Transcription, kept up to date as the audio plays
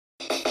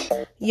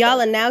Y'all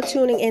are now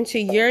tuning into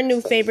your new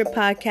favorite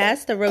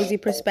podcast, The Rosie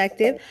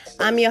Perspective.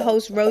 I'm your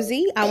host,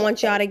 Rosie. I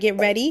want y'all to get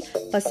ready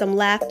for some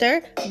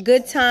laughter,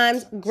 good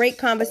times, great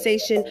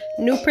conversation,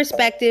 new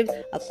perspective.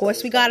 Of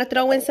course, we got to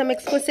throw in some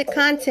explicit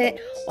content.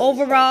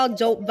 Overall,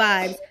 dope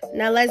vibes.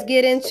 Now let's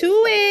get into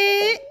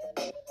it.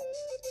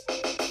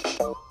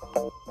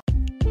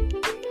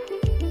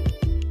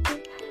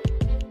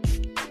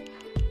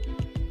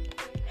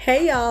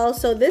 Hey y'all,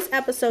 so this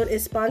episode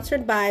is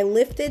sponsored by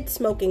Lifted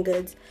Smoking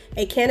Goods,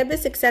 a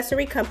cannabis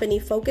accessory company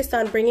focused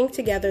on bringing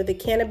together the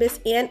cannabis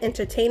and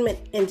entertainment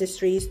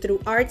industries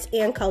through arts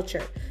and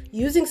culture,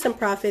 using some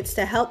profits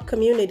to help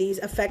communities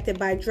affected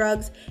by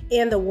drugs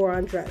and the war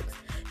on drugs.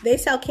 They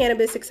sell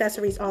cannabis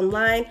accessories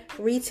online,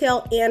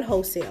 retail, and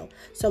wholesale.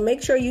 So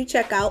make sure you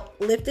check out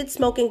Lifted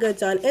Smoking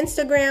Goods on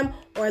Instagram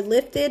or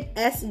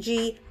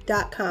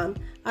liftedsg.com.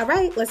 All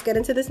right, let's get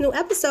into this new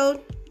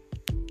episode.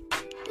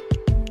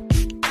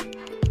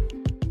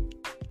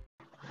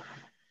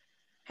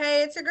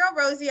 Hey, it's your girl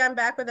Rosie. I'm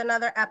back with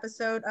another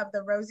episode of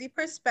The Rosie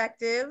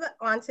Perspective.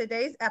 On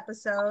today's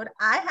episode,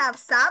 I have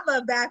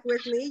Saba back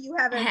with me. You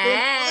haven't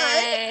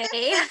been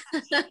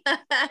on.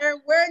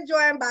 And we're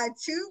joined by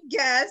two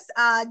guests,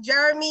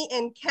 Jerromi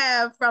and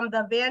Kev from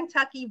the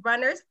Vantucky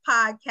Runners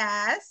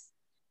podcast.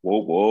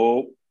 Whoa,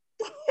 whoa.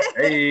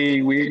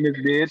 Hey, we in this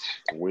bitch.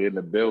 We're in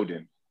the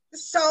building.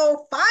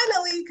 So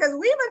finally, because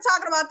we've been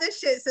talking about this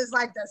shit since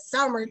like the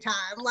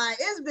summertime. Like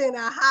it's been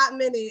a hot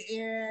minute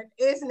and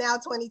it's now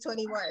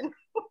 2021.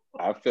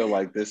 I feel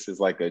like this is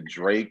like a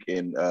Drake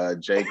and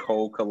J.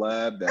 Cole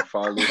collab that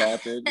finally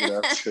happened. You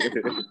know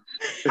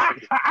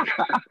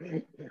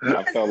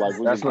I felt like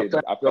we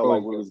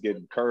was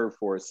getting curved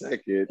for a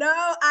second.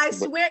 No, I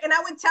swear, and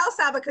I would tell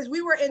Saba because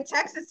we were in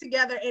Texas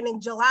together and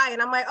in July,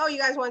 and I'm like, oh, you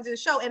guys want to do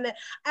the show? And then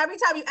every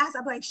time you ask,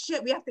 I'm like,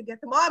 shit, we have to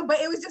get them on. But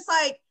it was just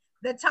like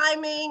the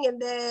timing, and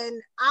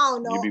then I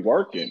don't know. You be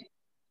working.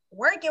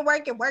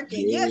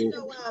 Yeah.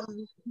 So,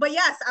 but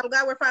yes, I'm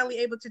glad we're finally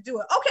able to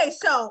do it. Okay,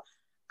 so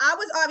I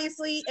was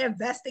obviously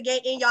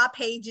investigating y'all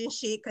page and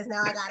shit because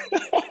now I got it.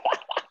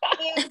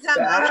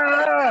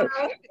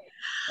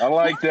 I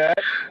like that.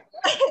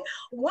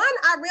 One,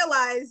 I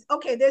realized,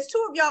 okay, there's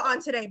two of y'all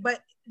on today,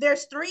 but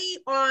there's three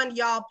on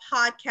y'all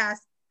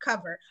podcast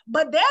cover.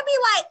 But there'll be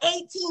like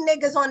 18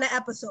 niggas on the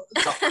episode.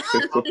 So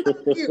I'm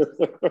confused.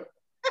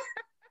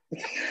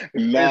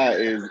 Nah,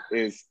 is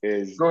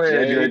go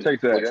ahead, Jay,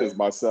 take that. Which is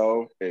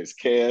myself, it's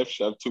Kev,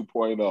 Chef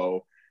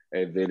 2.0,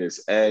 and then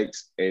it's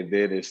X, and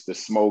then it's the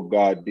Smoke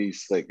God D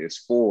Slick. It's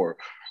 4.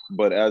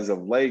 But as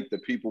of late, the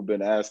people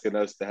been asking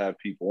us to have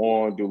people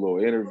on, do little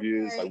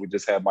interviews. Okay. Like we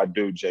just had my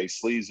dude Jay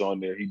Sleaze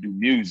on there. He do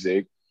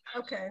music.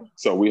 Okay.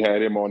 So we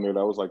had him on there.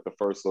 That was like the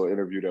first little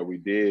interview that we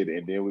did,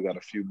 and then we got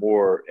a few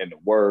more in the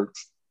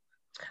works.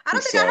 I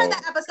don't think I heard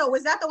that episode.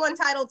 Was that the one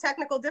titled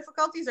Technical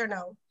Difficulties or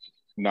no?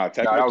 No,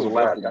 technical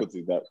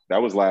difficulties.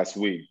 That was last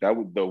week. That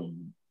was the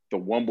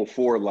one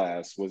before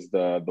last was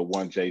the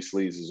one Jay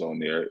Sleaze is on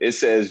there. It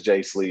says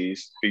Jay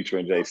Sleaze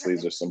featuring Jay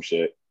Sleaze or some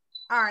shit.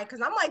 All right,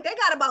 because I'm like, they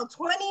got about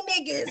 20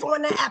 niggas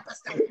on the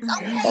episode.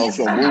 Okay. On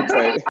some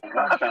Wu-Tang.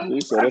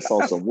 He said it's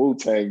on some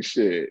Wu-Tang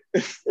shit.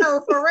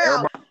 No, for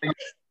real.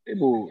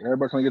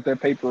 Everybody's trying to get that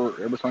paper.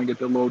 Everybody's trying to get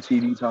their little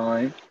TV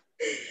time.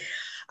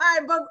 All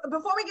right, but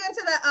before we get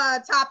into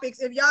the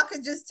topics, if y'all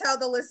could just tell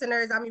the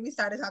listeners, I mean, we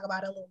started talking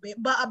about it a little bit,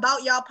 but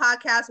about y'all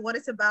podcast, what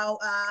it's about,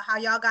 how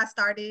y'all got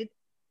started.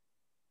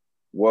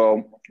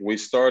 Well, it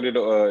started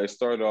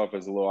off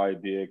as a little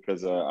idea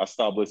because I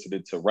stopped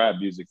listening to rap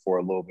music for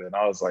a little bit, and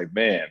I was like,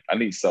 man, I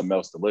need something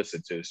else to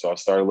listen to. So I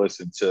started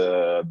listening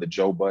to the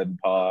Joe Budden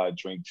Pod,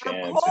 Drink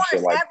Champs, and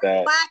shit like that.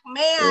 Every black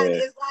man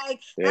is like,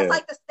 that's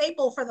like the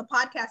staple for the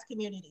podcast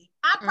community.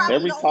 I'm probably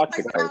every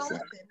toxic person.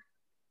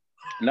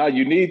 No,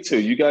 you need to.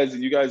 You guys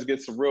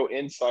get some real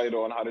insight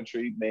on how to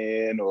treat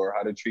men or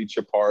how to treat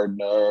your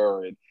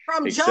partner and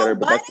from Joe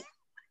Budden.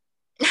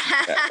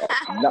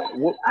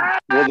 Well,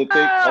 the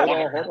thing.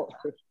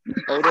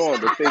 Hold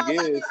on. The thing is,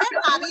 he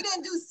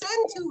didn't do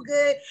Sin too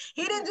good.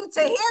 He didn't do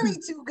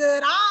Tahiri too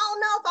good. I don't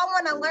know if I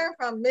want to learn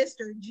from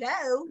Mr.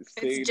 Joe.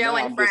 It's Joe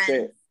and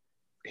friends.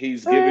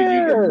 He's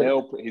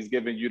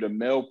giving you the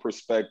male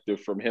perspective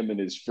from him and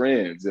his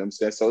friends. You know what I'm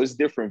saying? So it's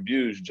different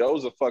views.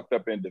 Joe's a fucked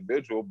up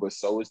individual, but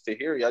so is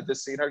Tahiri. I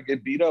just seen her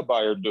get beat up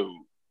by her dude.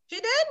 She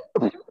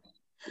did?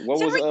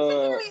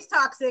 Tahiri's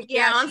toxic.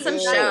 Yeah, on some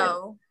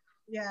show.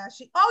 Yeah,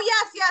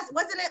 yes.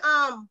 Wasn't it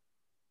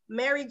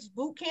Marriage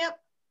Boot Camp?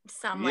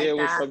 Something like that.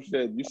 Yeah, with some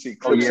shit. You see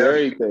clips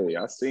everything.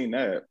 I seen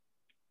that.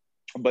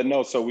 But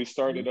no, so we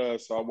started,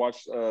 so I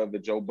watched the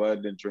Joe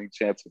Budden and Drink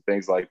Champs and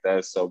things like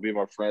that. So me and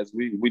my friends,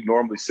 we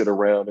normally sit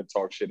around and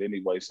talk shit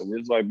anyway. So we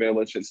was like, man,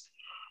 let's just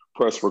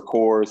press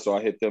record. So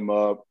I hit them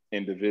up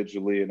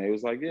individually and they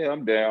was like, yeah,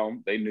 I'm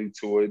down. They new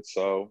to it.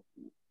 So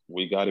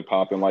we got it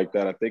popping like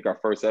that. I think our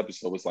first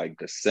episode was like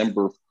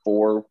December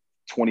 4th,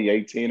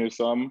 2018 or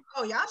something.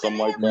 Oh, y'all something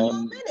like that. For a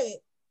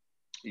minute.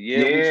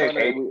 Yeah.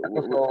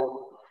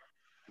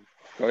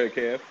 Go ahead,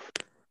 Kev.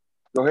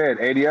 Go ahead.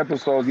 80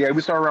 episodes. Yeah,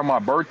 we started around my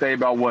birthday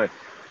about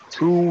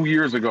 2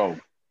 years ago.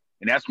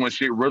 And that's when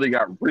shit really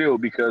got real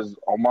because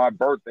on my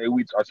birthday,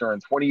 I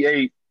turned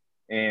 28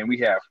 and we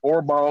had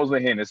 4 bottles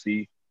of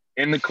Hennessy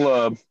in the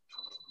club.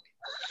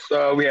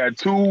 So we had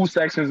 2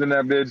 sections in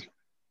that bitch.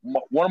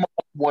 One of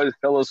my boys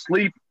fell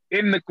asleep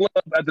in the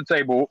club at the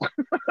table.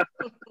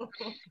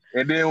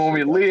 And then when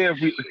we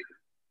left,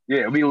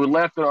 we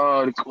left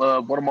the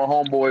club. One of my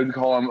homeboys, we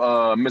call him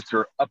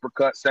Mr.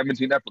 Uppercut,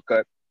 17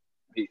 Uppercut.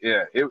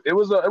 It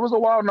was a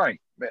wild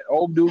night. Man,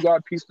 old dude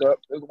got pieced up.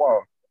 It was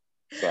wild.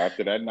 So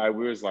after that night,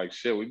 we was like,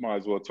 shit, we might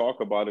as well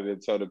talk about it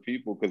and tell the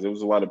people because there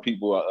was a lot of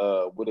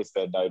people with us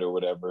that night or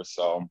whatever.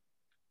 So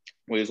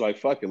we was like,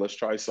 fuck it, let's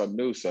try something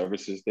new. So ever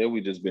since then,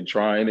 we just been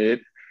trying it.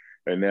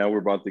 And now we're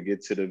about to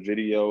get to the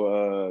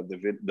video,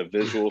 the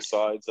visual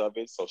sides of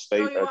it. So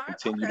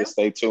continue to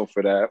stay tuned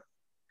for that.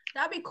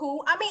 That'd be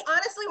cool. I mean,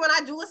 honestly, when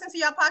I do listen to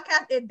your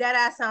podcast, it dead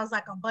ass sounds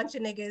like a bunch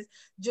of niggas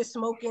just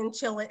smoking,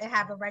 chilling, and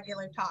have a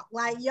regular talk.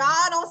 Like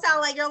y'all don't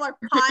sound like y'all are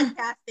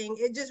podcasting.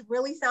 It just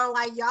really sounds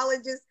like y'all are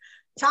just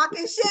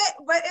talking shit,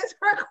 but it's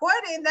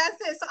recording. That's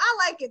it. So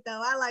I like it though.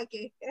 I like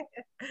it.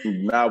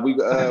 Nah, we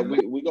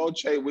gonna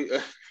change.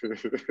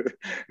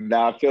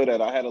 Nah, I feel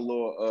that I had a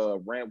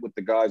little rant with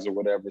the guys or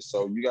whatever.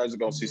 So you guys are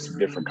gonna see some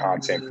different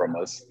content from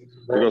us.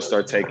 We're gonna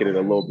start taking it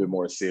a little bit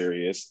more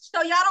serious.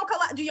 So y'all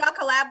don't do y'all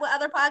collab with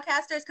other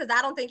podcasters? Because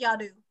I don't think y'all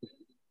do.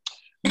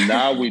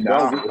 Nah, we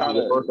don't.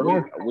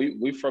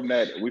 We from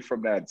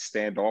that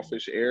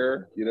standoffish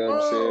era. You know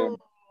what I'm saying?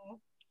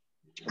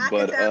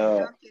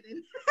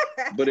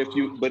 But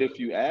if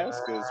you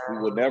ask us, we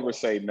will never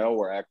say no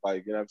or act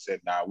like, you know what I'm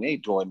saying, nah, we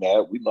ain't doing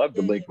that. We love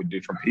to link with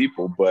different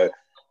people, but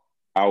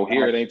out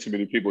here it ain't too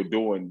many people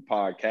doing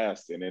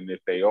podcasting, and if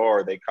they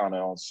are, they kind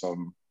of on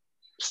some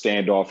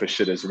standoffish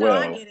shit as well.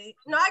 I get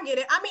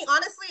it. I mean,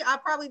 honestly,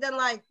 I've probably done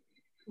like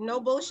no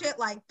bullshit,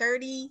 like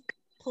 30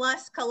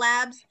 plus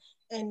collabs,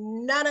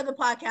 and none of the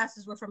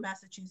podcasters were from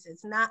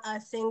Massachusetts. Not a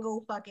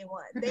single fucking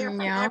one. They're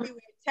from everywhere.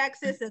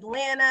 Texas,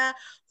 Atlanta,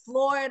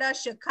 Florida,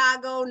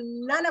 Chicago.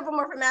 None of them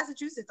are from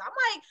Massachusetts. I'm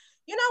like,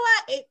 you know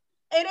what?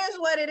 It is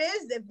what it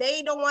is. If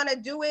they don't want to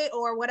do it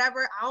or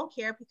whatever, I don't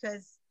care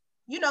because,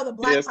 you know, the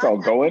black. Yeah, it's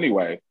going to go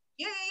anyway.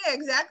 Yeah,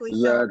 exactly.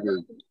 Exactly.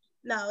 So,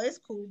 no, it's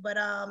cool. But,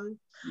 all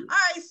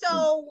right.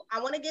 So I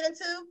want to get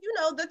into, you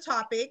know, the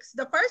topics.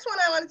 The first one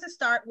I wanted to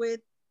start with.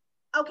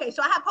 Okay,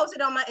 so I have posted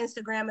on my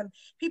Instagram and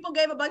people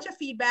gave a bunch of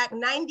feedback.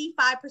 95%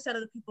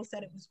 of the people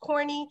said it was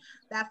corny.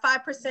 That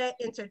 5%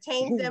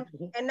 entertains them.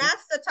 And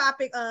that's the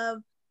topic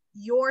of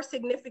your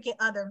significant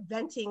other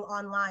venting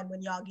online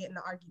when y'all get in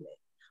an argument.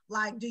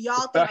 Like, do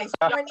y'all think it's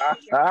corny?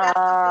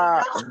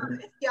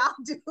 Y'all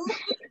do?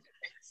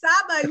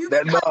 Saba,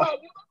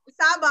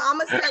 Saba, I'm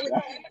going to start with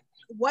you.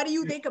 What do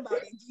you think about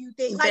it? Do you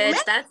think, like,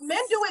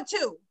 men do it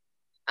too?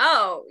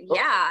 Oh,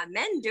 yeah,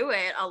 men do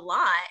it a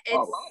lot.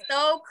 It's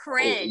so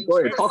cringe. Go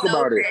ahead, talk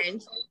about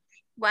it.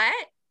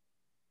 What?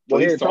 Go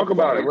ahead, talk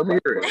about it. Let me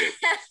hear it.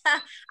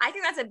 I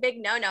think that's a big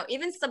no-no.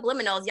 Even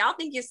subliminals. Y'all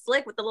think you're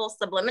slick with the little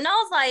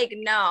subliminals? Like,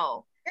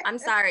 no. I'm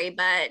sorry,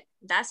 but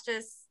that's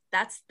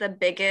the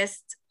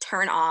biggest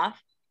turn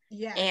off.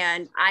 Yeah.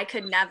 And I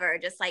could never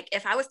just like,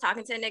 if I was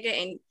talking to a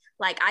nigga and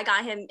like I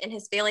got him in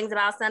his feelings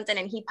about something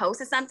and he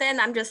posted something,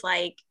 I'm just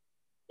like,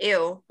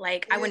 ew,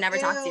 like I would never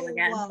talk to you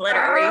again.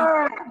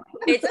 Literally.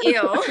 It's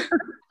ew.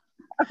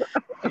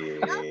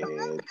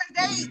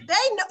 Because they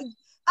know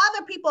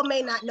other people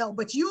may not know,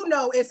 but you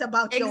know it's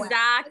about you.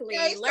 Exactly.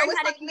 Okay? Learn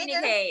how to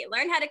communicate.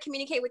 Learn how to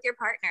communicate with your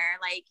partner.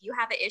 Like you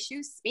have an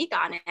issue, speak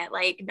on it.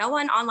 Like no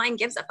one online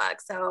gives a fuck.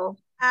 So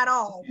at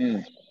all.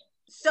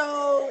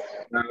 So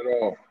not at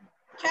all.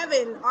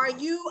 Kevin, are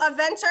you a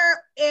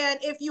venter? And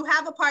if you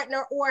have a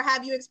partner or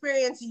have you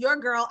experienced your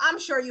girl, I'm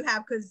sure you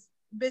have because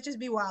bitches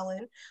be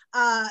wildin'.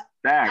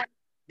 Back.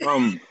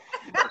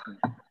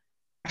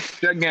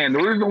 Again, the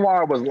reason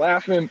why I was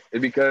laughing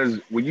is because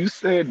when you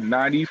said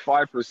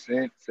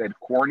 95% said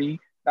corny,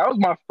 that was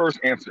my first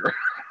answer.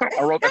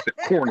 I wrote that said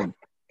corny.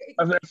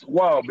 I said, that's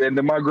wild, man.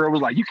 Then my girl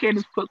was like, you can't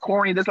just put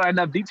corny. That's not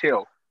enough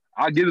detail.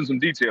 I'll give them some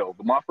detail.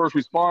 But my first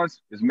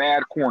response is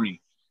mad corny.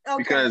 Okay.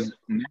 Because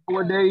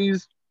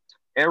nowadays,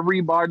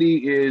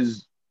 everybody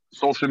is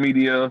social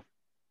media,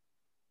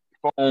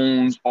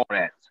 phones, all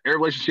that. Every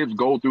relationships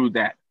go through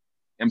that.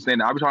 I'm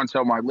saying, I was trying to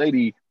tell my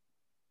lady,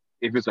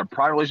 if it's a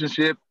private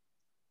relationship,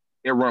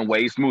 it run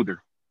way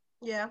smoother.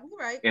 Yeah, you're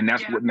right. And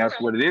that's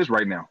what it is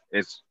right now.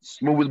 It's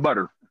smooth as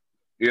butter.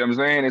 You know what I'm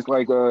saying? It's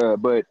like,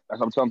 but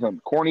as I'm telling them,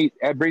 corny.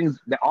 That brings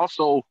that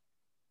also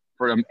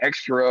for them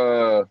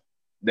extra,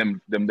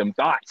 them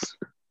thoughts.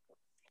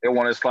 They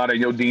want to slide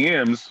in your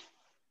DMs.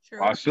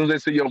 True. As soon as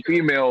they see your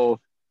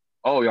female,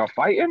 oh, y'all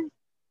fighting?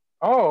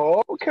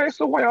 Oh, okay.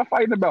 So what y'all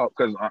fighting about?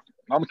 Because I'm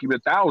gonna keep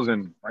it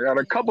 1,000. I got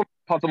a couple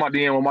popped on my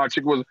DM when my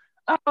chick was,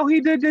 oh, he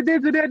did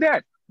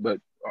that. But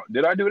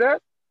did I do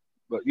that?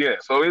 But yeah,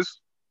 so it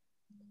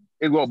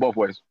goes both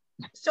ways.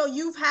 So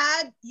you've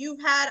had your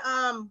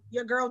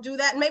girl do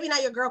that. Maybe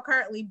not your girl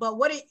currently, but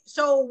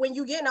so when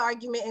you get in an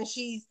argument and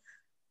she's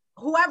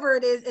whoever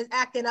it is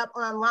acting up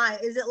online,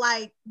 is it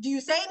like, do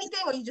you say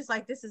anything or you just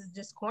like, this is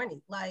just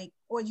corny? Like,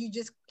 or you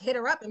just hit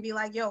her up and be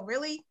like, yo,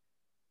 really?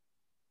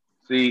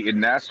 See,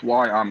 and that's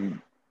why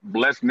I'm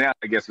blessed now,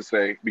 I guess to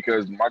say,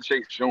 because my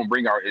chick, she don't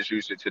bring our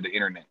issues to the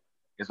internet.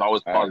 It's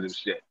always positive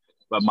shit.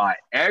 But my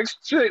ex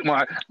chick,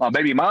 my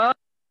baby mom,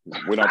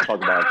 we don't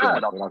talk about them.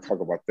 We don't talk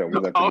about them. We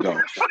let them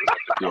go.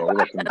 Yeah, we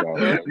let them go.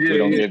 We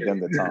don't give them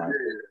the time.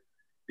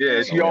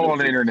 Yeah, she all on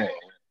the internet.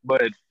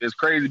 But it's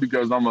crazy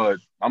because I'm a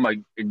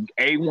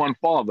A1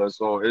 father,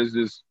 so it's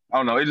just, I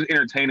don't know, it's just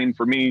entertaining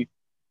for me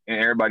and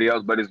everybody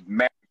else, but it's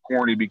mad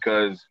corny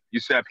because you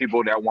still have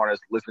people that want to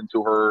listen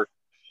to her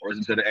or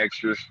listen to the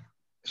extras,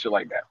 shit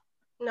like that.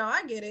 No,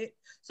 I get it.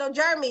 So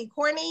Jeremy,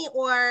 corny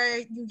or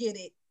you get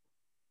it?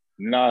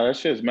 Nah, that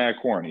shit's mad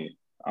corny.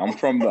 I'm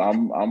from the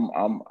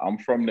I'm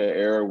from the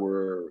era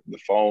where the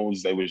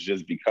phones, they was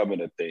just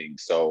becoming a thing.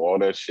 So all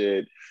that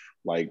shit,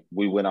 like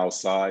we went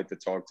outside to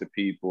talk to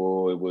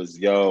people. It was,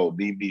 yo,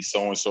 meet me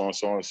so and so and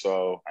so and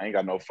so. I ain't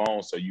got no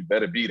phone, so you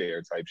better be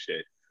there type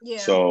shit. Yeah.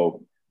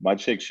 So my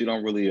chick, she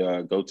don't really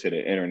go to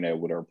the internet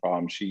with her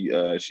problems. She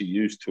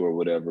used to or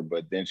whatever,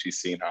 but then she's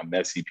seen how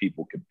messy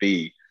people could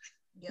be.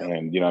 Yep.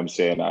 And you know what I'm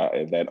saying?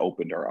 That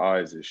opened her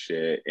eyes and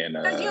shit. And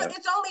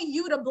it's only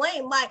you to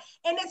blame. Like,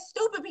 and it's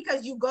stupid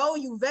because you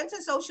vent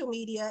to social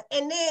media,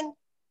 and then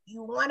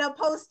you want to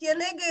post your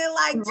nigga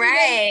like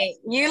right.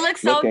 You look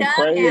so looking dumb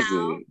crazy. Now.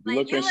 You like,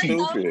 looking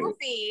stupid. So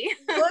goofy.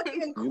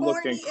 Looking corny. You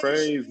looking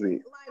crazy.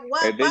 Like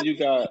what? And then you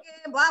got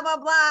nigga, blah blah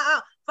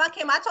blah. Fuck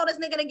him. I told this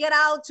nigga to get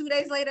out. 2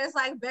 days later, it's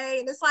like, bae,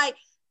 and it's like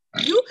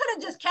you could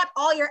have just kept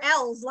all your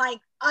L's like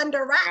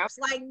under wraps.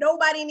 Like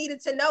nobody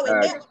needed to know.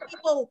 And then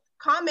people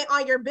comment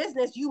on your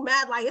business, you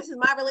mad like this is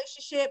my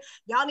relationship.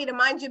 Y'all need to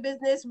mind your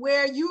business.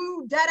 Where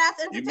you dead ass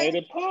entertain. You made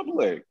it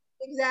public.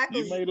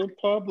 Exactly. You made it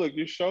public.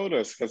 You showed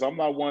us, because I'm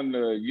not one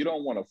to. You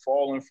don't want to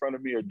fall in front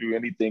of me or do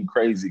anything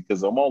crazy,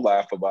 because I'm gonna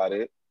laugh about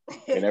it.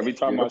 And every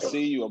time I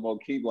see you, I'm gonna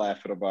keep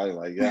laughing about it.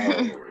 Like, yo,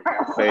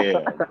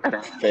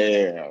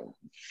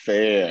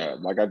 fair.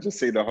 Like I just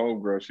seen the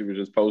homegirl. She was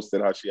just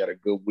posting how she had a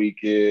good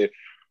weekend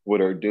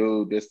with her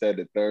dude. This, that,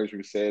 the third.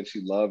 She said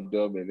she loved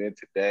him, and then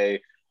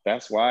today,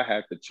 that's why I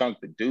had to chunk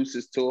the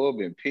deuces to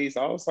him in peace.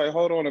 I was like,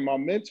 hold on. In my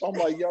mental, I'm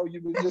like, yo,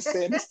 you were just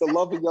saying it's the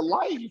love of your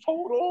life.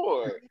 Hold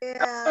on.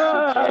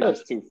 Yeah.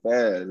 That's too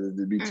fast.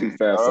 It'd be too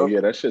fast. So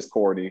yeah, that's just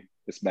corny.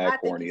 It's mad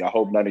corny. I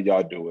hope none of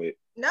y'all do it.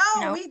 No,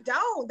 we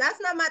don't.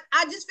 That's not my.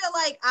 I just feel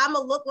like I'm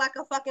gonna look like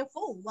a fucking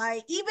fool.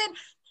 Like, even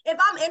if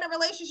I'm in a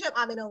relationship,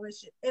 I'm in a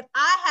relationship. If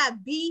I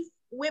have beef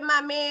with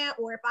my man,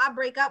 or if I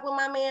break up with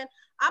my man,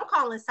 I'm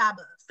calling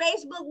Saba.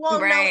 Facebook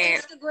won't know.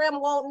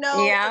 Instagram won't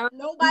know. Yeah.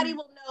 Nobody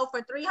will know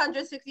for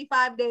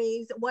 365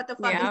 days what the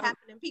fuck is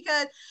happening,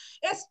 because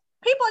it's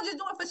people are just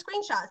doing it for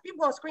screenshots.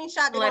 People gonna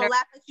screenshot, they're gonna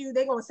laugh at you,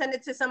 they're gonna send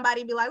it to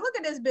somebody, be like, look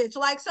at this bitch.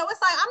 Like, so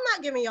it's like, I'm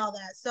not giving y'all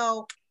that.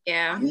 So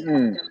yeah.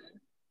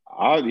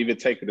 I'll even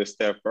take it a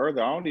step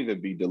further. I don't even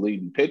be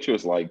deleting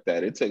pictures like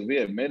that. It took me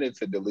a minute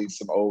to delete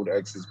some old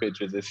exes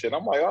pictures and shit.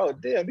 I'm like, oh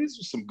damn, these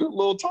are some good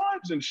little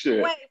times and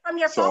shit. Wait, from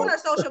your phone or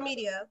social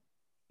media?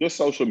 Just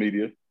social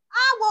media.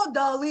 I will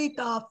delete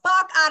the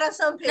fuck out of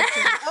some pictures,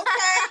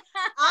 okay?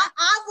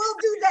 I will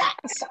do that,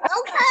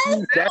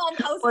 okay? I won't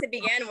post to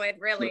begin with,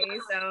 really.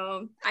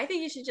 So I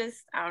think you should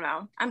just, I don't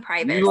know. I'm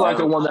private. You like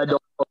the one that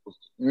don't post.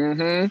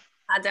 Mm-hmm.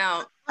 I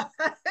don't.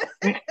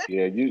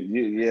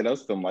 Yeah,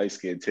 that's the light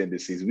skin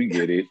tendencies. We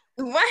get it.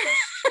 What?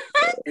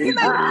 You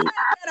may get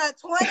a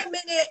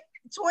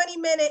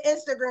 20-minute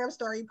Instagram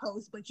story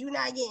post, but you're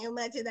not getting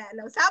much of that.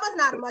 No, Saba's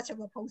not much of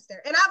a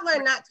poster, and I've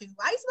learned not to.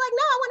 I used to be like,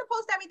 no, I want to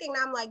post everything.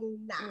 Now I'm like,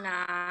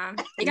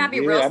 nah. You gotta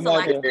be real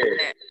selective.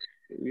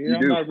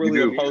 I'm not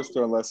really a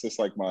poster unless it's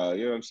like my,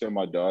 you know what I'm saying,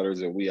 my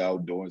daughters, and we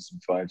out doing some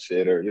fun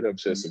shit, or you know what I'm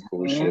saying, some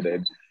cool shit,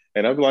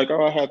 and I'm like,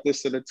 oh, I have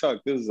this in the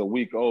tuck. This is a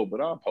week old, but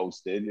I'll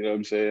post it. You know what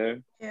I'm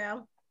saying? Yeah.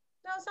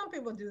 No, some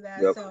people do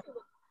that. Yep. So.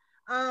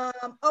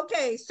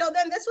 Okay, so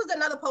then this was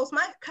another post.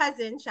 My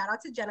cousin, shout out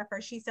to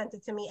Jennifer, she sent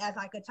it to me as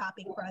like a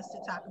topic for us to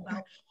talk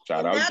about.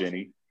 Shout out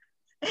Jenny.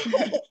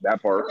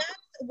 That part. That's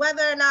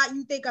whether or not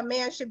you think a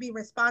man should be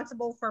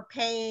responsible for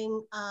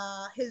paying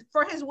his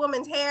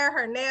woman's hair,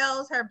 her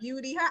nails, her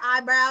beauty, her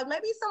eyebrows,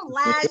 maybe some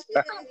lashes.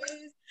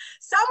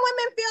 Some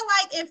women feel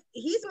like if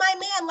he's my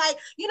man, like,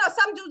 you know,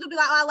 some dudes will be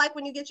like, oh, I like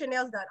when you get your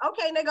nails done.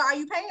 Okay, nigga, are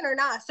you paying or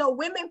not? So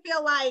women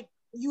feel like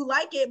you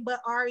like it, but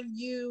are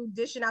you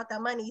dishing out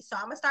that money? So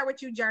I'm gonna start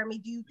with you, Jeremy.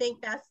 Do you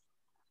think that's,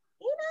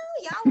 you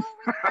know, y'all?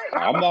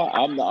 I'm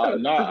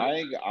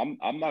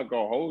not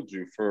gonna hold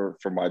you for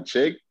my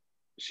chick.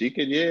 She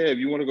can, if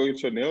you want to go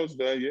get your nails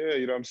done,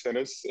 you know what I'm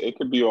saying? It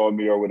could be on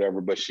me or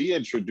whatever. But she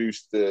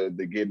introduced the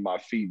getting my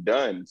feet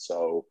done,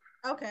 so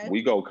okay,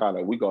 we go.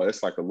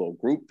 It's like a little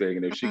group thing.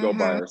 And if she go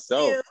by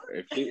herself,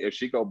 if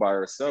she go by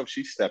herself,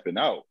 she's stepping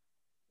out.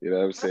 You know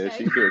what I'm saying?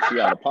 Okay. She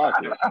out of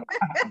pocket.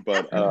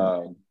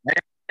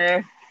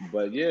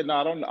 But yeah, no,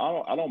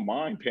 I don't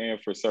mind paying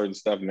for certain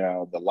stuff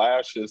now. The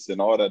lashes and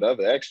all that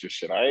other extra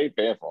shit, I ain't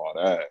paying for all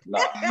that. Nah.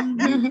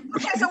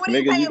 Okay, so what are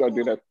you gonna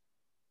do that?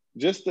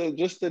 Just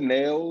the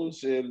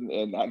nails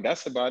and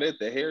that's about it.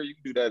 The hair, you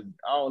can do that.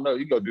 I don't know.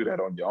 You go do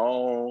that on your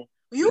own.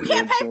 You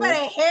can't pay for the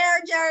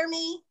hair,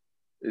 Jeremy.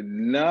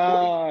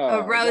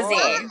 Nah.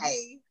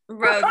 Rosie.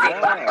 Rosie.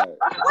 What the hell?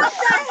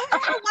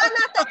 Why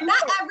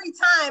not every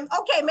time?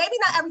 Okay, maybe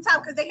not every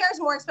time because the hair is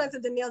more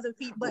expensive than nails and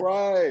feet. But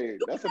right,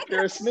 that's a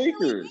pair of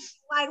sneakers.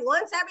 Like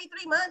once every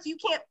 3 months, you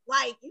can't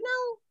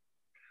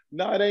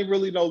No, it ain't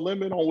really no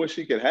limit on what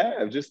she could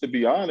have. Just to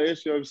be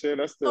honest, you know what I'm saying.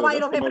 That's the so why you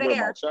don't pay for the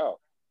hair? My child,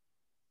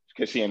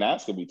 because she ain't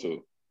asking me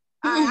to.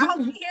 I hope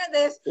you hear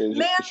this, man.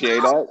 She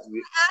ain't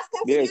asking.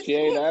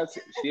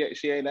 Yeah,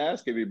 she ain't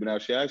asking me, but now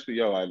she asked me,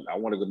 yo, I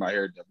want to get my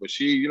hair done. But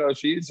she,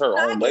 she's her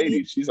own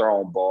lady. She's her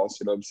own boss.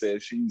 You know what I'm saying?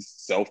 She's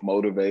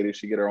self-motivated.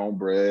 She get her own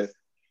bread.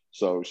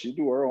 So she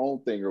do her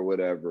own thing or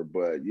whatever.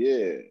 But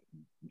yeah,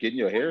 getting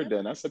your hair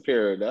done, that's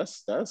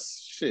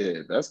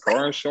shit. That's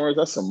car insurance.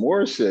 That's some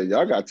more shit.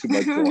 Y'all got too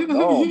much going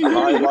on.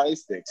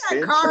 Highlights, the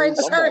extensions. Car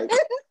insurance.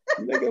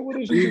 Nigga, what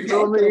is you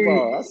talking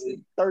about? I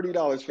said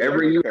 $30 for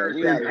every year.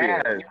 We out of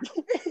here.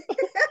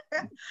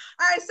 All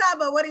right,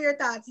 Saba, what are your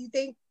thoughts? You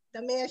think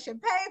the man should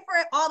pay for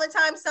it all the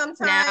time,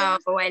 sometimes? No. I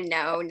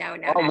don't.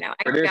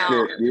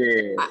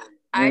 Yeah.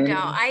 I don't.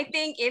 I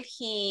think if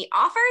he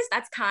offers,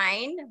 that's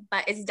kind,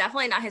 but it's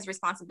definitely not his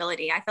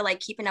responsibility. I feel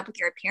like keeping up with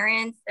your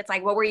appearance, it's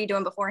like, what were you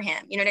doing before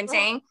him? You know what I'm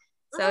saying?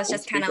 So it's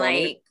just kind of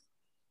like,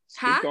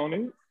 Speak on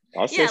it.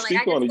 I said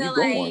speak on it. You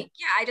go on.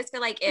 Yeah, I just feel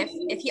like if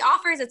he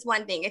offers, it's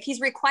one thing. If he's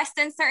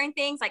requesting certain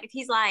things, like if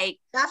he's like,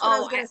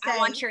 I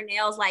want your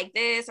nails like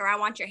this, or I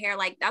want your hair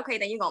like, okay,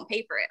 then you're gonna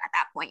pay for it at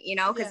that point,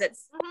 because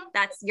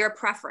that's your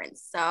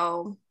preference.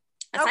 So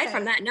aside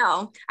from that,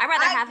 no, I'd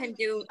rather have him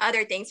do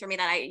other things for me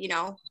that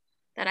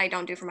I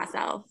don't do for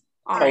myself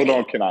already.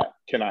 Hold on,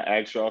 can I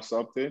ask y'all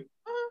something?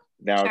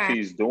 Now, sure. if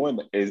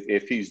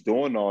he's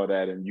doing all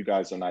that and you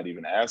guys are not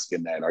even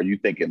asking that, are you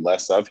thinking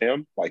less of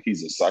him? Like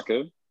he's a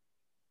sucker?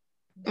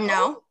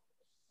 No.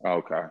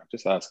 Okay,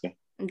 just asking.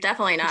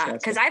 Definitely not,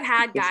 because I've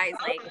had guys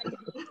like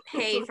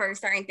pay for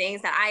certain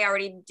things that I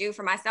already do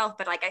for myself.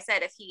 But like I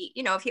said, if he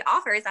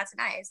offers, that's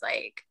nice.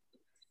 Like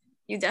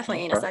you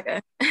definitely ain't a sucker.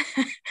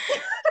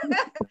 No,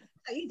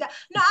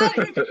 I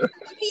agree.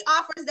 If he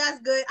offers, that's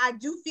good. I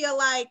do feel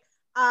like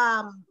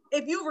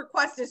if you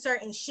requested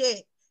certain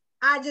shit,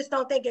 I just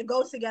don't think it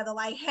goes together.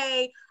 Like,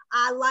 hey,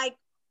 I like,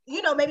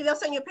 maybe they'll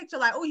send you a picture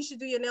like, oh, you should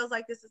do your nails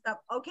like this and stuff.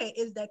 Okay,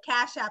 is the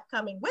Cash App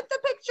coming with the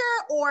picture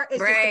or is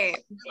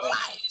it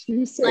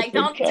like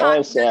don't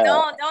tell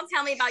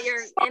me about your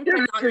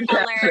inputs on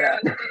color.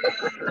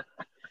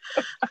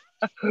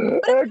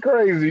 That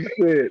crazy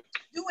shit.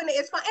 Doing it,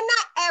 it's fun, and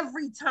not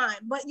every time,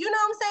 but you know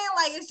what I'm saying?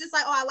 Like it's just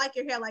like, oh, I like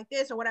your hair like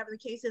this, or whatever the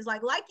case is.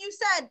 Like you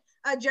said,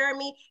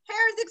 Jeremy,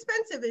 hair is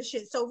expensive and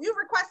shit. So if you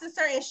requested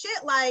certain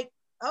shit, like,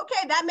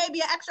 okay, that may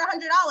be an extra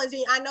 $100,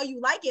 and I know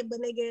you like it,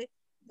 but nigga,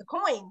 the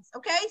coins,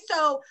 okay?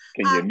 So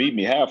can you meet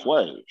me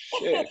halfway?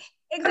 Shit.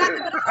 Exactly,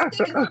 but I don't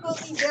think it's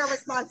totally their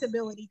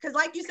responsibility, because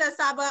like you said,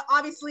 Saba,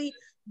 obviously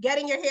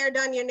getting your hair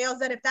done, your nails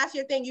done, if that's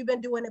your thing, you've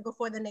been doing it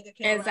before the nigga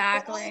came.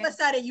 Exactly. All of a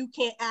sudden, you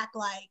can't act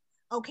like,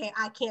 okay,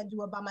 I can't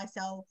do it by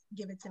myself.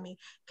 Give it to me.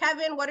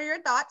 Kevin, what are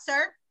your thoughts,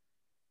 sir?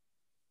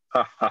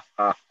 Hell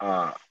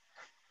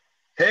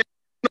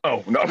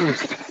no. Hell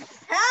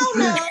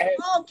no.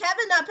 Oh,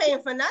 Kevin not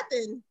paying for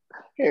nothing.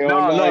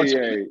 No,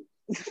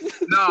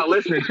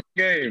 listen,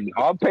 game.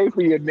 I'll pay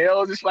for your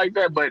nails just like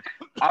that, but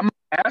I'm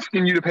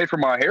asking you to pay for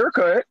my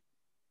haircut.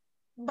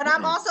 But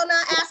I'm also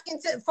not asking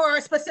for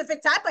a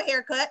specific type of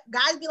haircut.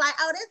 Guys be like,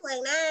 oh, this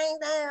way,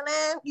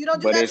 nah. You don't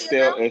do but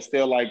that. It's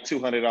still like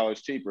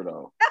 $200 cheaper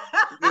though.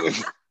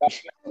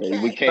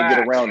 We can't get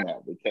around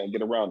that.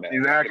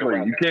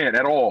 Exactly. You can't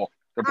at all.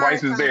 The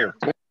price is there.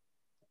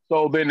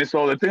 So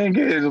the thing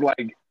is,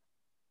 like,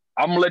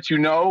 I'm gonna let you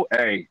know,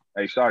 hey,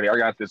 Shawty, I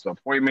got this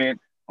appointment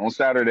on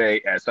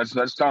Saturday at such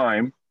and such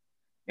time,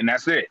 and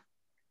that's it.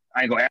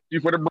 I ain't gonna ask you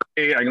for the break.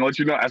 I ain't gonna let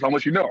you know. That's how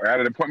much you know. I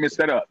had an appointment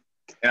set up.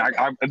 And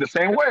I'm the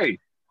same way.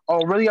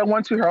 Oh, really? I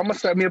want to. I'm gonna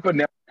set me up a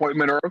nail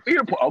appointment or a feet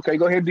appointment. Okay,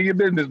 go ahead and do your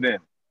business then.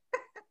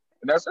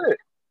 And that's it.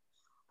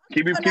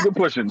 Keep it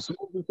pushing.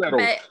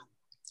 But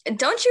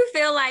don't you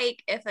feel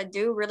like if a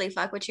dude really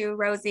fuck with you,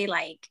 Rosie,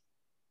 like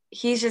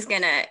he's just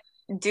gonna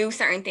do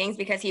certain things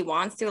because he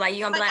wants to? Like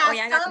you're gonna be like, oh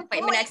yeah, I got an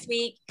appointment next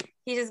week.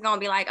 He's just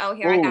gonna be like, oh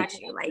here, I got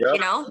you. Like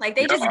like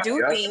they just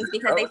do things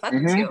because they fuck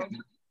with you.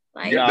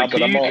 Like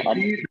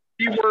the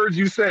key words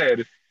you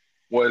said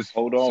was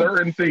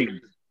certain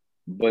things.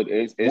 But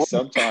it's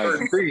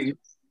sometimes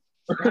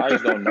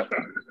guys don't know.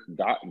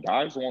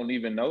 Guys won't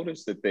even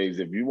notice the things.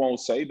 If you won't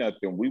say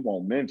nothing, we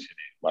won't mention it.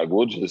 Like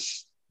we'll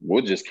just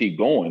keep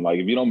going. Like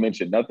if you don't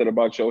mention nothing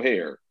about your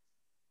hair,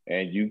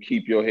 and you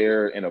keep your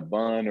hair in a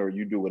bun or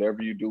you do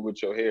whatever you do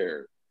with your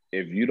hair,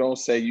 if you don't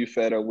say you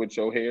fed up with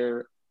your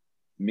hair,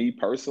 me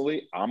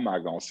personally, I'm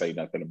not gonna say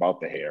nothing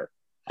about the hair.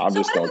 I'm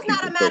just gonna keep it.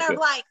 It's not a matter of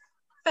like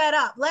fed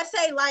up. Let's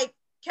say like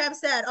Kev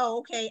said, oh,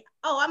 okay.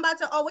 Oh,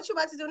 what you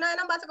about to do? Nothing.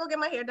 I'm about to go get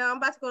my hair done. I'm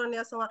about to go to the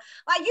nail salon.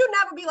 Like, you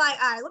never be like,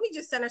 all right, let me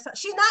just send her something.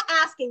 She's not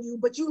asking you,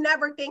 but you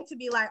never think to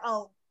be like,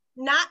 oh,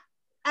 not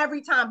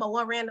every time, but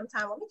one random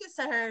time, let me just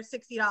send her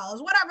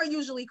 $60, whatever it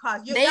usually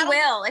costs. They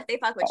will if they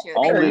fuck with you.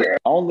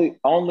 Only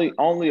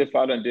if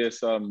I done did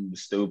something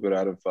stupid,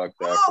 I'd have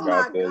fucked up. Oh my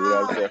God. You know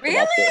what I'm saying?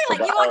 Really? Like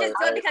you won't just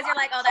do it because you're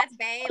like, oh, that's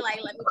Bae.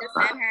 Like, let me just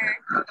send her.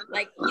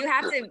 Like, you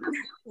have to.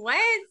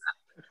 What?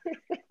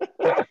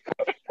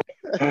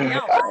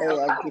 No.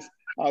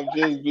 I'm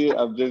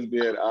just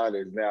being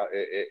honest. Now,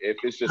 if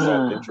it's just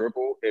off the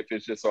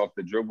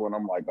dribble, and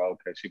I'm like, oh,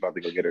 okay, she about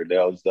to go get her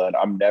nails done.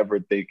 I'm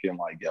never thinking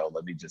like, yo,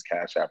 let me just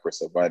cash app for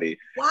somebody.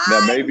 Why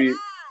now maybe not?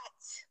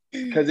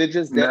 because it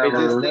just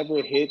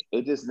never hits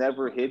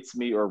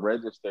me or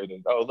registered.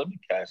 And oh, let me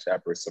cash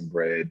app for some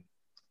bread.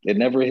 It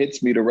never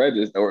hits me to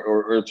register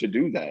or to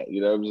do that.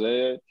 You know what I'm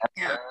saying?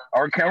 Yeah.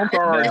 Our accounts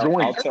are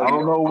joint. I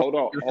don't know. Hold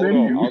on.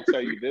 I'll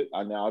tell you this.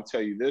 I'll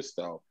tell you this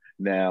though.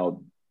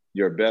 Now,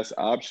 your best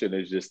option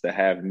is just to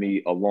have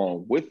me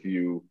along with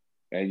you,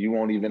 and you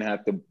won't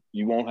have to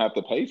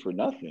pay for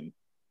nothing.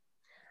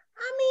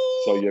 I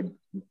mean, so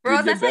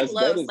bro, that's like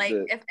Los. Like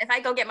if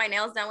I go get my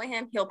nails done with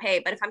him, he'll pay.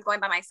 But if I'm going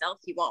by myself,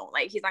 he won't.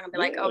 Like he's not gonna be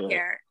like, oh,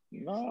 here.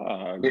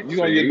 Nah, you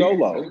gonna get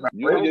dolo.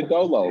 You gonna get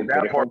dolo.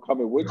 But if I'm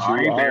coming with you,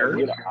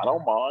 I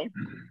don't mind.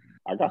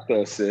 I got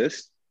the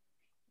assist.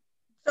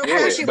 So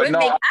I wish she would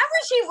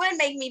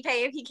make me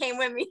pay if he came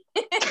with me.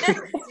 Yeah,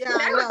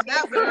 I know.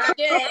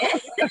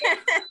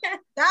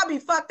 That'd be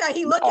fucked up.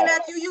 He looking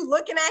at you, you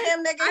looking at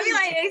him, nigga. I'd be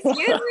like,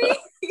 excuse me.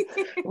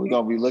 We're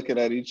gonna be looking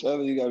at each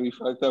other. You gotta be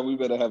fucked up. We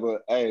better have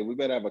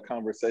a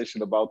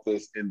conversation about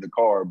this in the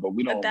car, but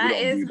we don't. That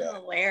is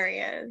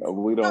hilarious.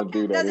 We don't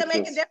do that. Does it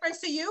make a difference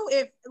to you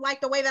if, like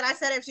the way that I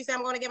said, if she said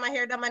I'm going to get my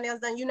hair done, my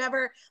nails done, you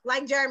never,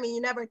 like Jeremy,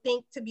 you never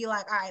think to be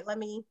like, all right, let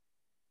me.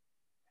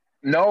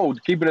 No,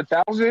 keep it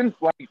 1,000.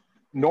 Like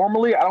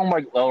normally, I don't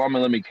like. Well, I'm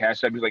gonna let me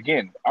cash that because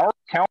again, our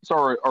accounts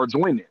are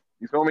joined.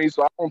 You feel me?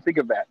 So I don't think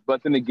of that.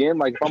 But then again,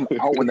 like if I'm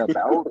out and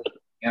about,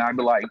 and I'd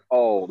be like,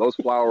 oh, those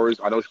flowers.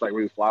 I know she like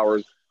really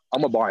flowers.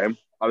 I'm gonna buy them.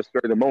 I was spare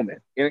the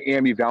moment. And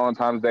Amy,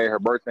 Valentine's Day, her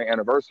birthday,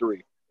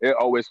 anniversary.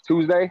 It's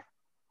Tuesday.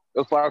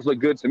 Those flowers look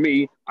good to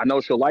me. I know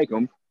she'll like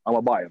them. I'm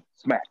gonna buy them.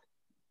 Smack.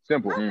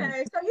 Simple.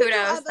 Okay, so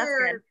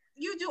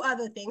you do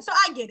other things. So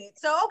I get it.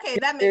 So okay,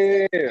 that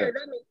makes sense.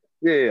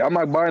 Yeah, I'm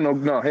not buying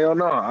no, hell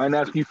no. I ain't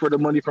asking you for the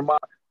money for my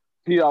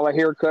 $2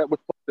 haircut with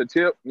the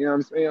tip. You know what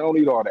I'm saying? I don't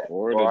need all that.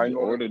 Or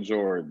the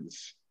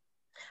Jordans.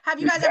 Have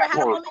you guys ever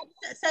had a woman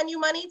send you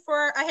money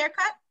for a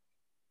haircut?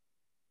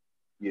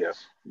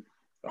 Yes.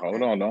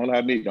 Hold on, don't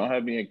have me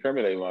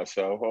incriminate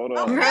myself. Hold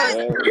on.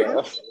 Okay.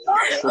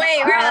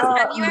 Wait, Rose,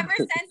 have you ever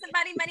sent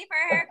somebody money for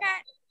a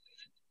haircut?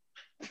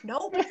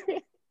 Nope.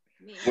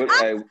 I've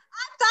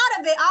thought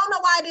of it. I don't know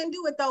why I didn't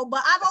do it though,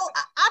 but I've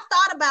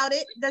thought about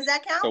it. Does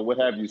that count? So what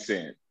have you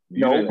sent?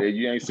 You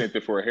ain't sent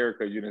it for a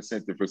haircut. You didn't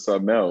sent it for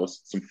something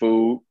else. Some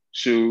food,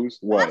 shoes,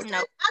 what? I've sent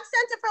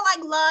it for like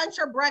lunch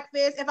or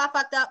breakfast if I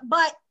fucked up.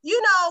 But you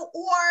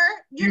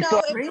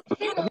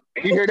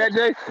hear that,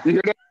 Jay? You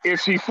hear that?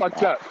 If she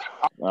fucked up.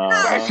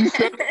 She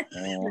said,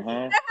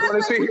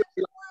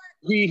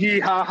 He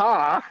ha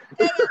ha.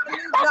 Day at a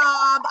new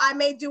job. I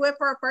may do it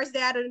for a first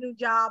day at a new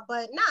job,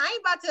 but nah, I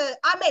ain't about to.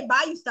 I may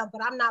buy you stuff,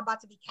 but I'm not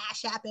about to be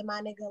cash apping my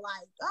nigga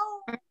like,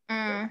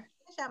 cash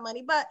app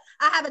money. But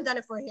I haven't done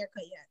it for a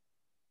haircut yet.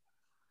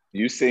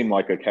 You seem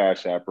like a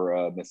cash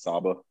apper, Miss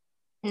Saba.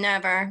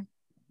 Never.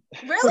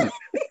 Really?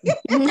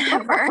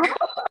 Never.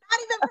 Not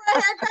even for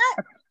a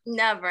haircut?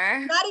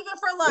 Never. Not even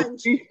for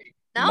lunch?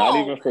 No. Not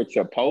even for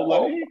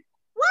Chipotle?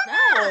 What?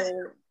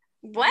 No.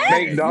 What?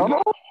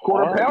 McDonald's?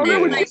 Quarter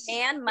pounder? My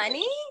man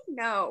money?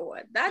 No.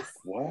 That's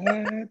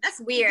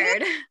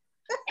weird.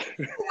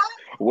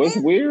 What's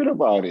weird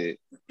about it?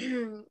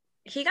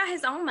 He got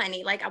his own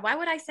money. Like, why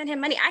would I send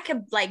him money? I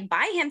could like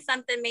buy him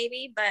something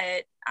maybe,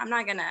 but I'm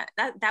not gonna.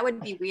 That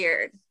would be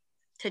weird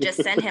to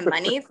just send him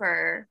money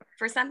for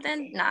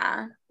something.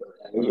 Nah.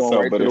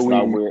 But it's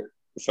not weird.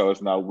 So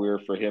it's not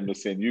weird for him to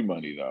send you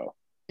money though.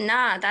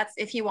 Nah, that's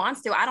if he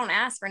wants to. I don't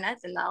ask for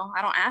nothing though.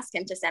 I don't ask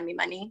him to send me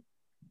money.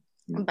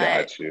 But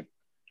got you.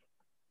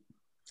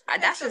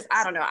 That's just,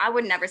 I don't know. I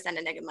would never send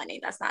a nigga money.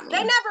 That's not me.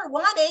 They never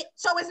want it.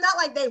 So it's not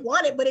like they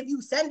want it, but if you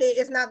send it,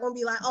 it's not going to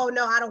be like, oh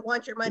no, I don't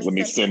want your money. Let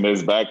me send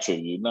this back to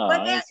you. No,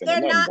 but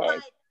they're not back.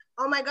 Like,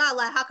 oh my God,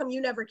 like how come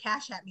you never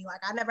cash at me?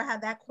 Like I never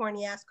had that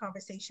corny ass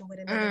conversation with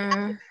a nigga.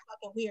 That's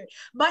fucking weird.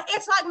 But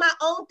it's like my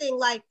own thing.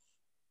 Like,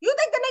 you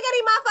think the nigga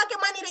need my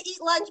fucking money to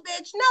eat lunch,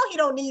 bitch? No, he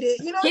don't need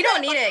it. You know, he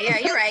don't need it. Yeah,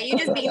 you're right. You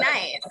just be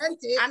nice.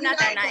 I'm not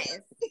that nice.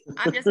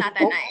 I'm just not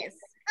that nice.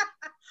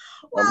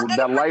 Well,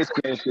 that light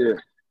skin shit.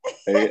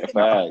 Hey,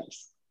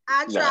 facts.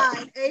 I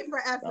tried. A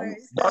for effort.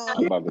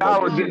 I'm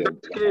about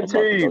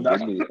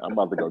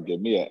to go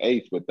get me an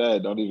eighth with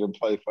that. Don't even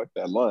play. Fuck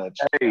that lunch.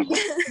 Hey,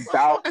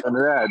 out of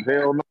that.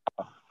 Hell no.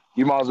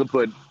 You might as well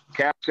put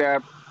Cash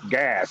App,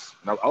 gas.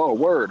 Oh,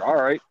 word. All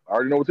right. I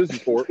already know what this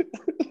is for.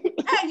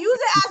 Hey, use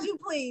it as you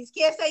please.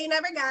 Can't say you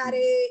never got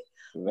it.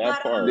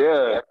 That part.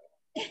 Yeah.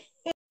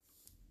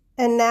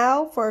 And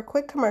now for a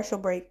quick commercial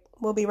break.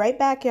 We'll be right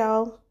back,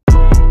 y'all.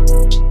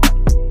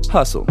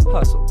 Hustle.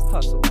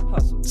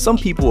 Some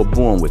people are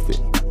born with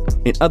it.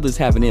 and others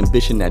have an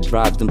ambition that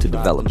drives them to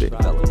develop it.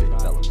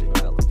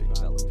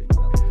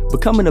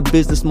 Becoming a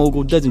business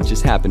mogul doesn't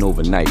just happen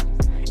overnight.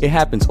 It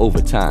happens over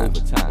time.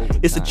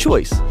 It's a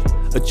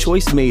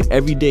choice made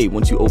every day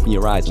once you open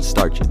your eyes and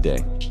start your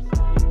day.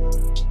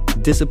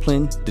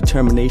 Discipline,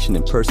 determination,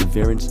 and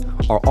perseverance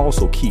are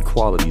also key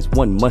qualities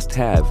one must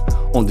have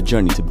on the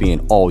journey to being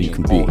all you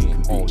can be.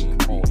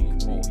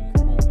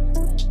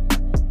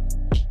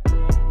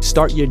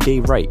 Start your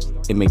day right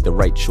and make the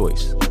right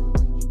choice.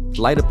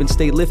 Light up and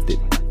stay lifted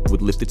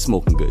with Lifted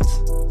Smoking Goods.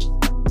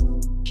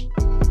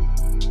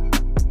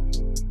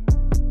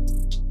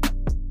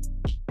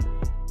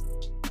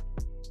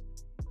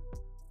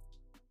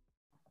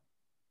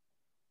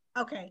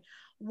 Okay,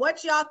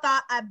 what y'all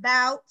thought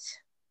about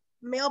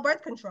male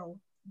birth control?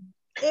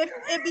 If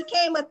it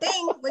became a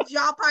thing, would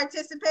y'all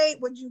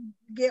participate? Would you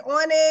get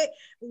on it?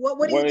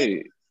 What do you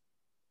think?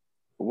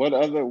 What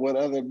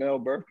other male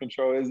birth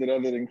control is it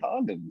other than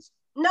condoms?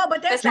 No,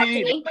 but that's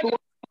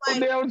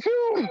down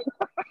too.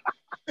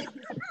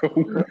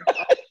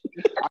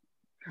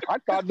 I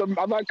thought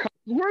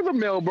where's the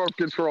male birth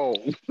control?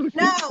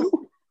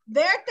 No,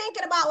 they're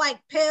thinking about like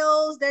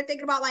pills. They're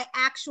thinking about like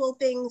actual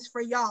things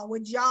for y'all.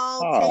 Would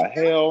y'all take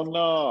them? Hell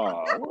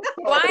no.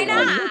 Why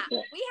not?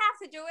 We have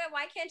to do it.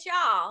 Why can't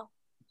y'all?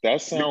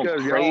 That sounds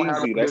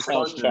crazy. That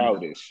sounds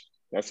childish.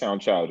 That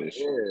sounds childish.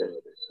 Yeah.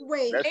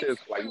 Wait. That's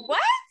just like what?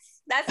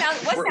 What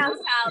sounds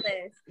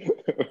childish?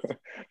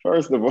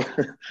 First of all,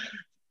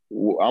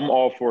 I'm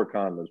all for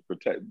condoms.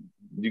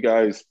 You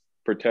guys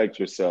protect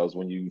yourselves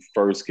when you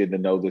first get to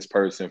know this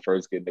person,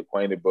 first getting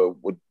acquainted. But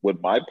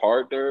with my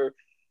partner,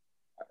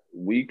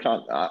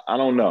 I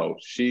don't know.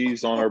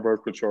 She's on her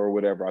birth control or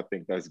whatever. I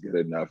think that's good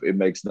enough. It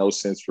makes no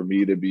sense for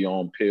me to be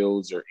on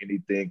pills or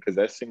anything because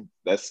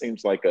that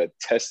seems like a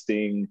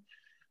testing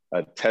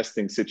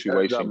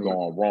situation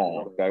going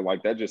wrong.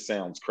 That just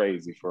sounds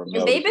crazy for a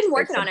male. They've been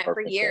working on it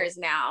for years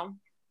now.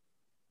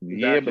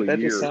 Yeah, but that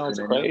just sounds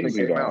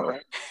crazy though.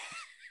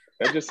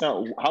 That just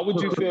sounds. How would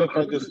you feel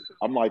if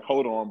I'm like,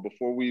 hold on,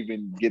 before we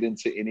even get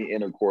into any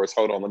intercourse,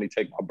 hold on, let me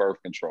take my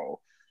birth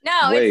control.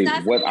 No, it's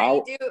not something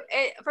that you do.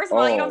 First of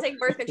all, you don't take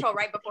birth control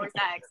right before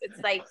sex. It's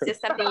like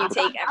just something you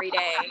take every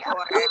day.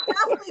 You're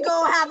definitely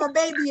gonna have a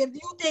baby if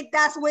you think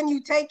that's when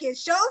you take it.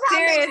 Shows how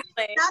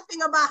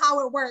nothing about how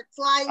it works.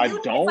 Like I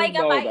don't know.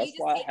 That's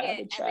why I have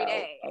a child.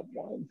 I have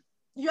one.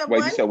 You have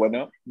one? You said what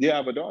now? Yeah, I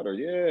have a daughter.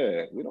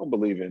 Yeah, we don't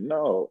believe in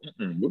no.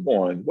 We're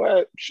going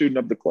what? Shooting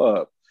up the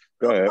club.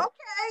 Go ahead. Okay,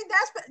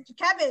 that's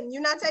Kevin.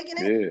 You're not taking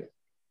it?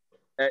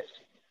 Yeah.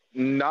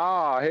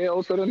 Nah,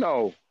 hell to the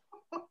no.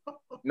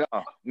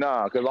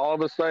 No, because all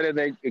of a sudden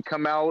they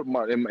come out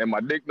and my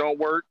dick don't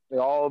work.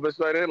 And all of a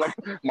sudden, like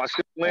my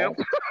shit limp.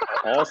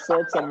 All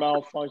sorts of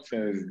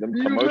malfunctions. Them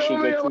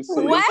commercials that you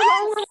see.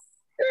 What?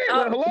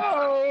 Yeah,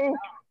 hello,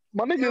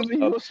 my niggas,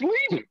 you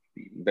asleep.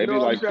 They be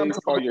like, please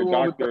call your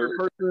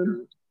doctor.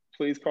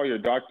 Please call your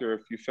doctor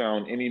if you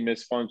found any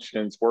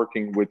misfunctions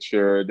working with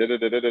your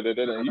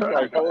You're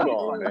like, hold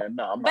on, man.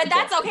 No, but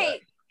that's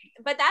okay.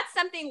 But that's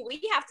something we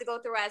have to go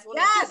through as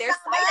women too. There's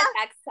side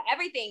effects to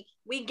everything.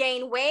 We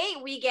gain weight,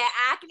 we get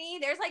acne.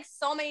 There's like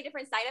so many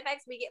different side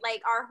effects. We get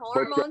like our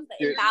hormones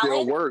imbalance.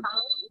 Still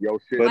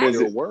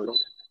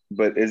works.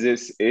 But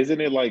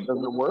isn't it like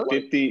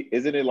 50?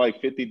 Isn't it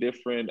like 50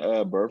 different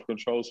birth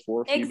controls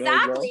for females?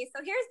 Exactly.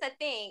 So here's the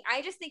thing.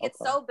 I just think it's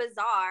so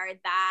bizarre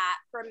that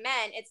for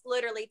men it's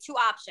literally two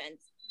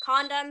options: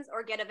 condoms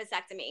or get a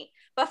vasectomy.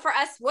 But for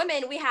us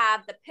women, we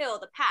have the pill,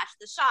 the patch,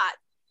 the shot,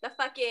 the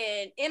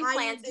fucking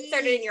implants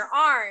inserted in your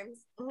arms.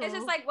 Mm-hmm. It's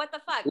just like, what the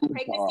fuck?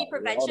 Pregnancy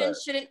prevention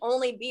shouldn't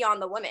only be on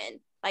the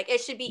women. Like,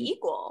 it should be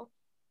equal.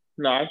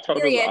 No, I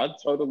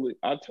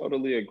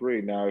totally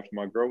agree. Now, if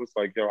my girl was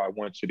like, yo, I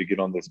want you to get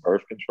on this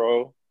birth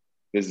control,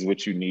 this is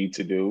what you need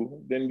to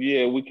do, then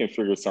yeah, we can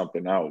figure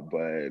something out.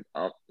 But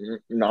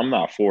I'm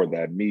not for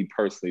that. Me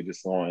personally,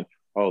 just going,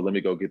 oh, let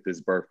me go get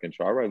this birth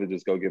control. I'd rather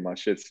just go get my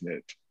shit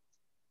snipped.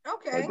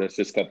 Okay. Like, let's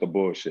just cut the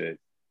bullshit.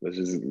 Let's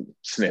just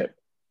snip.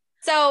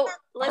 So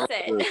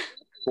listen.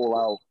 Pull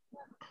out.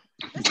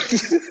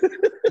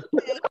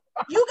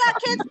 You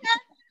got kids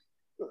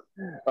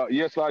yet?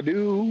 Yes, I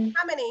do.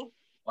 How many?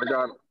 I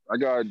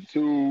got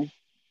 2,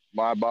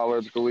 my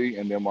biologically,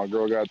 and then my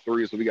girl got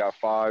 3, so we got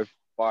 5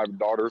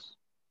 daughters.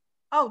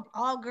 Oh,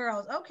 all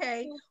girls.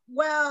 Okay.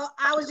 Well,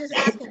 I was just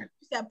asking. You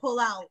said pull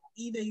out.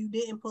 Either you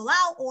didn't pull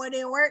out or it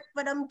didn't work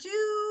for them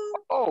too.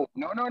 Oh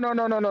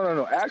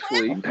no!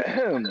 Actually,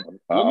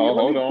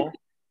 hold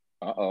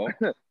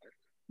on.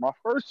 My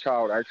first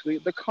child, actually,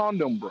 the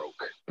condom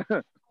broke.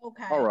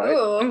 Okay. All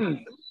right.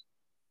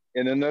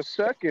 And then the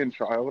second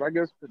child, I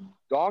guess the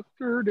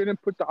doctor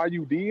didn't put the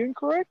IUD in,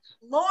 correct?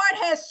 Lord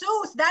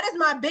Jesus, that is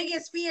my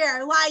biggest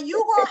fear. Like,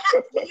 you gonna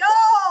have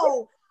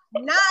yo,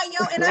 and I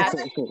know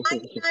it's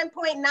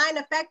 99.9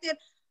 effective,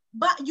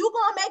 but you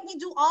gonna make me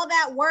do all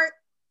that work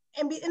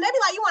and they be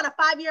like, you want a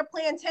 5-year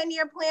plan,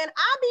 10-year plan?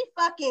 I'll be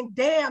fucking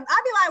damned.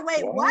 I'll be like,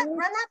 wait, what? Run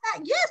that?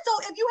 Yeah, so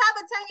if you have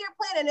a 10-year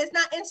plan and it's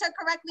not inserted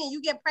correctly and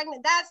you get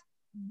pregnant, that's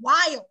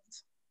wild.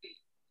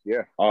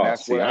 Yeah. Oh,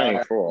 see, I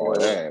ain't for all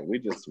that. We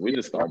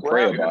just gonna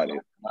pray about it.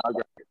 I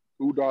got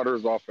 2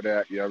 daughters off of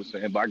that. You know what I'm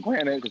saying? But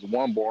granted, because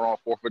one born on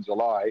 4th of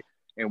July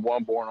and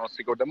one born on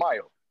Cinco de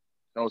Mayo.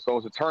 So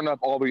it's a turn up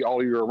all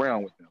year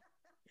around with them.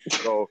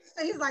 So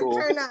he's like, cool.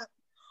 Turn up.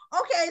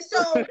 Okay,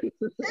 so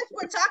since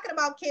we're talking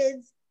about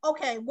kids,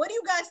 okay, what do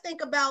you guys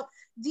think about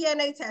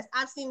DNA tests?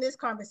 I've seen this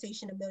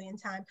conversation a million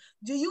times.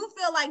 Do you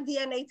feel like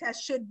DNA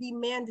tests should be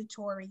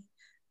mandatory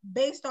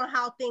based on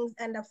how things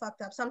end up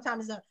fucked up?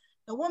 Sometimes the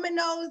woman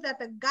knows that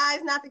the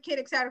guy's not the kid,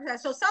 etc.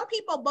 So some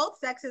people, both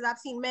sexes, I've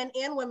seen men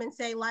and women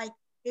say like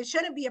it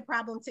shouldn't be a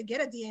problem to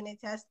get a DNA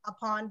test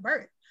upon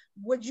birth.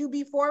 Would you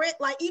be for it?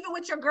 Like even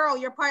with your girl,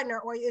 your partner,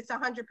 or it's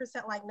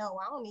 100% like, no,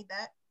 I don't need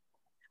that.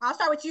 I'll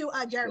start with you,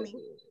 Jerromi.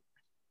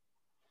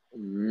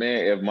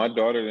 Man, if my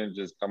daughter didn't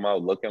just come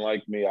out looking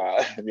like me, you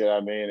know what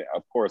I mean?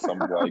 Of course, I'm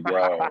like,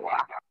 yo,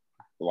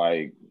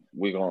 like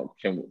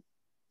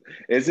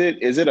is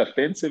it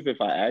offensive if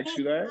I ask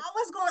you that? I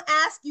was gonna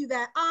ask you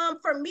that.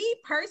 For me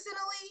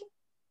personally,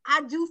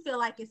 I do feel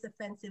like it's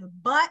offensive,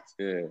 but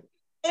yeah.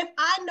 If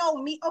I know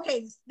me,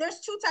 okay, there's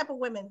 2 type of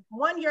women.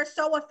 One, you're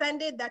so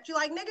offended that you're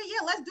like, nigga,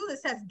 yeah, let's do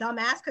this test,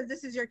 dumbass, because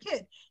this is your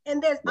kid.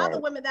 And there's other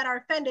women that are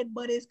offended,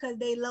 but it's because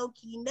they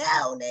low-key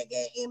know,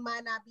 nigga, it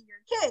might not be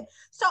your kid.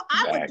 So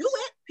I would do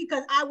it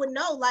because I would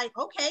know, like,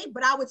 okay,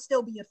 but I would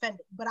still be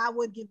offended. But I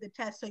would give the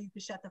test so you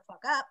could shut the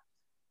fuck up.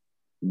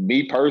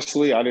 Me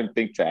personally, I didn't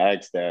think to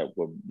ask that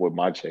with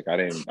my chick. I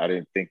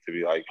didn't think to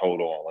be like,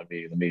 hold on, let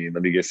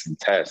me get some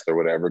tests or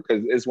whatever.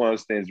 Because it's one of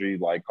those things where you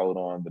like, hold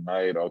on,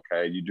 tonight,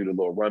 okay, you do the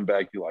little run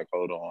back, you like,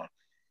 hold on.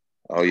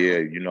 Oh yeah,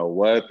 you know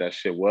what? That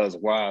shit was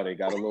wild. It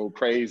got a little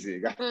crazy.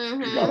 It got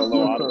a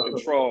little out of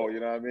control. You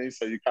know what I mean?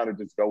 So you kind of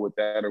just go with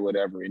that or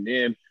whatever. And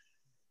then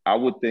I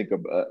would think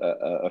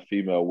a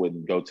female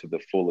wouldn't go to the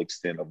full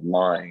extent of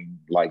lying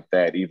like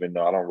that, even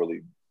though I don't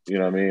really. You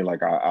know what I mean?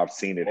 Like I've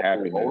seen it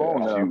happen.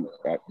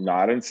 No,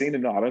 I didn't seen it.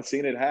 No, I didn't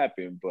seen it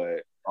happen.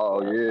 But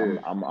I'm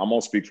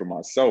gonna speak for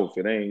myself.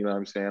 It ain't. You know what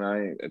I'm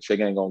saying? A chick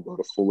ain't gonna go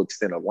to full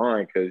extent of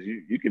lying because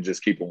you can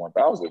just keep it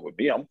 1,000 with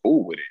me. I'm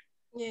cool with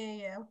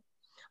it. Yeah.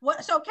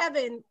 What? So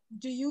Kevin,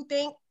 do you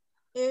think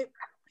it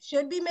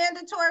should be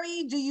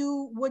mandatory?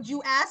 Would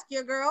you ask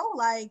your girl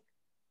like?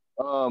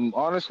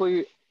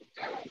 Honestly,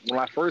 when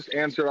I first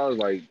answered, I was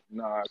like,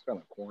 nah, it's kind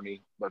of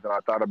corny. But then I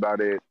thought about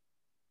it.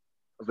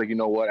 I was like, you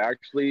know what?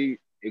 Actually,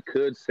 it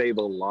could save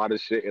a lot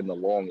of shit in the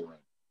long run.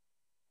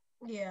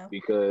 Yeah.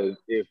 Because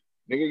if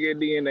nigga get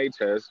DNA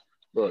test,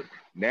 look,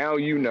 now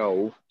you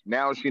know,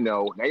 now she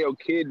know, now your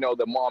kid know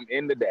the mom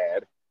and the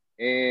dad,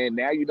 and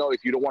now you know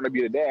if you don't want to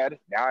be the dad,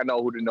 now I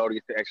know who to know to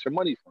get the extra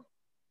money from.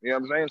 You know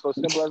what I'm saying? So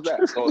simple as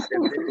that. So if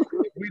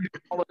we did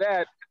all of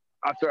that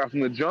from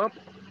the jump,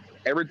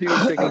 everything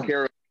was taken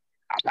care of.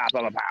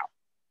 Pow.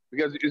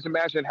 Because just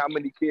imagine how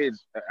many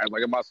kids,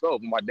 like myself,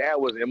 my dad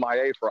was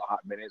MIA for a hot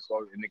minute,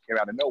 and it came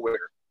out of nowhere.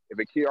 If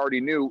a kid already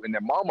knew, and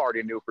their mom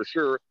already knew for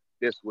sure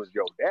this was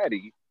your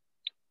daddy,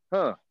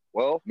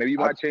 well, maybe you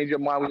might change your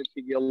mind when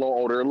you get a little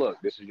older.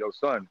 Look, this is your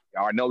son.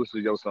 I know this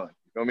is your son.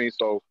 You know what I mean?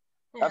 So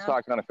that's how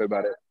I kind of feel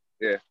about it.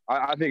 Yeah,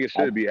 I think it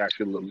should be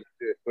actually.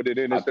 But it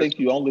is. I think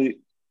you only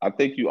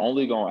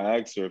gonna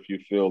ask her if you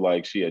feel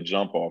like she a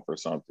jump off or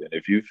something.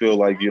 If you feel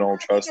like you don't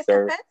trust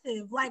her,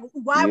 offensive. Like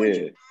why would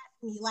you ask me?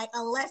 Like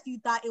unless you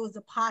thought it was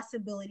a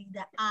possibility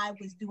that I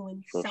was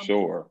doing something.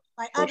 Sure.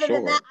 Like other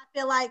than that, I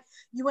feel like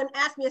you wouldn't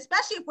ask me,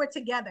 especially if we're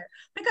together,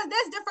 because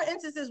there's different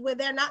instances where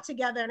they're not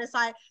together, and it's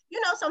like, you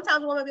know,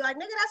 sometimes women be like,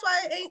 nigga, that's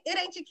why it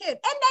ain't your kid,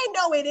 and they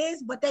know it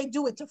is, but they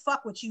do it to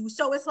fuck with you.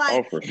 So it's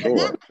like, for sure. in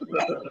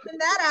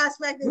that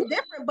aspect is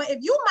different. But if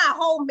you my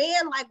whole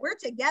man, like we're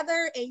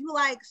together, and you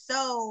like,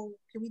 so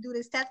can we do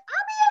this test?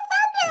 I'll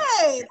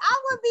be offended. I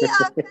would be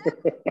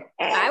offended.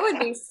 I would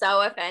be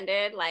so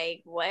offended.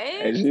 Like what?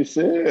 As you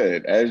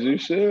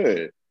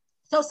should.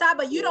 So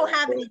Saba, you don't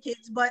have any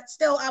kids, but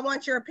still, I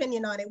want your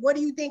opinion on it. What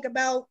do you think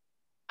about?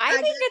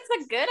 I think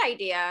it's a good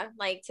idea,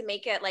 like to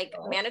make it like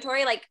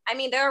mandatory. Like, I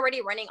mean, they're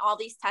already running all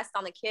these tests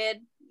on the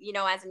kid, you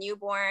know, as a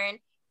newborn,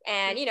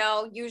 and you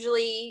know,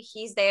 usually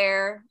he's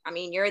there. I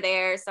mean, you're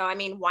there, so I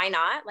mean, why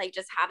not? Like,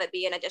 just have it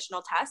be an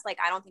additional test. Like,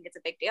 I don't think it's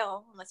a big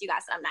deal unless you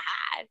got something to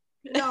hide.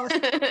 No, I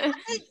think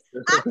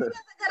it's a good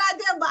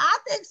idea, but I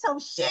think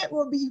some shit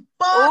will be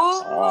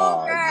fucked.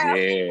 Oh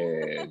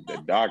yeah,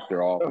 the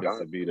doctor office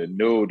would be the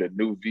new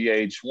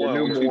VH1.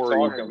 What you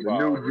talking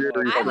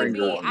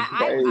about?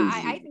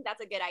 I think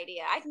that's a good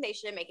idea. I think they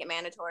should make it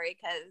mandatory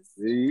because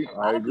a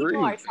lot of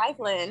people are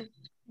trifling.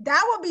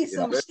 That would be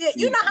some shit.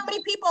 You know how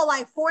many people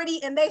like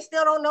 40 and they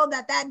still don't know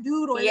that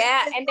dude or and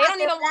they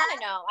don't even want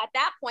to know. At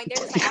that point,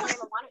 they're just like, I don't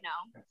even want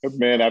to know.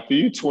 Man, after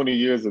you 20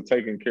 years of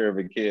taking care of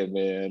a kid,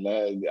 man,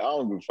 I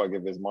don't give a fuck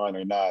if it's mine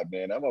or not,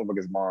 man. That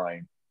motherfucker's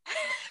mine.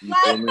 You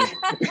feel me?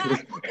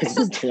 This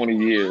is 20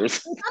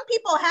 years. Some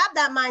people have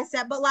that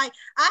mindset, but like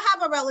I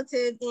have a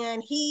relative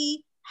and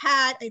he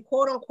had a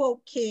quote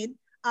unquote kid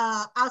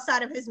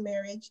outside of his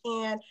marriage,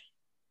 and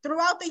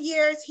throughout the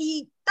years,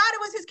 he thought it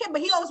was his kid,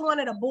 but he always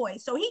wanted a boy.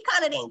 So he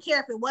kind of didn't care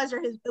if it was or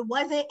it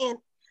wasn't. And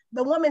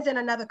the woman's in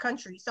another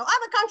country. So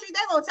other countries,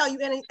 they're going to tell you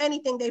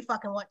anything they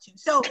fucking want to.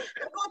 So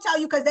they're going to tell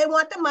you because they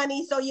want the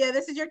money. So yeah,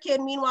 this is your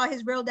kid. Meanwhile,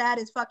 his real dad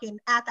is fucking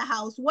at the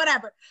house,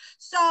 whatever.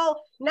 So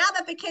now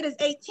that the kid is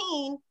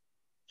 18,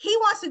 he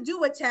wants to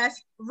do a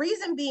test.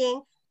 Reason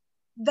being,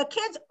 the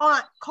kid's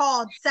aunt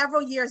called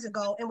several years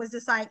ago and was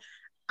just like,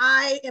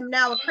 I am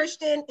now a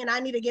Christian and I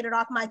need to get it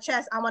off my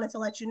chest. I wanted to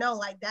let you know,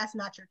 like, that's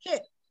not your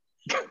kid.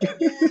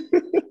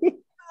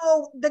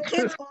 So the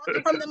kid's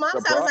aunt from the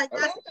mom's side was like,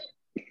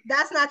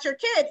 that's not your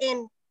kid.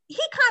 And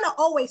he kind of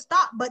always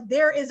thought, but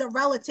there is a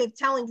relative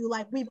telling you,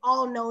 like, we've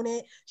all known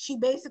it. She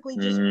basically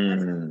just, it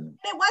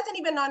wasn't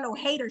even on no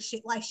hater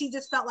shit. Like, she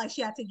just felt like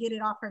she had to get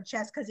it off her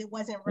chest because it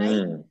wasn't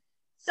right.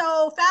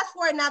 So fast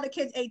forward, now the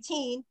kid's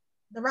 18.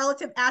 The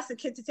relative asked the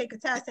kid to take a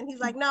test, and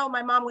he's like, no,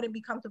 my mom wouldn't be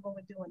comfortable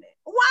with doing it.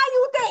 Why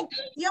you think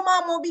your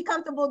mom won't be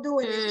comfortable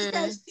doing it?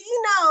 Because she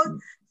knows.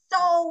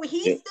 So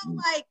he's still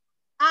like,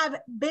 I've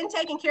been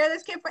taking care of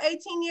this kid for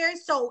 18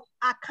 years, so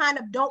I kind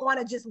of don't want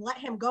to just let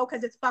him go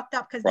because it's fucked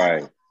up because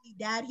that's the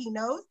dad he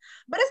knows.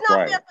 But it's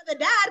not fair for the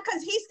dad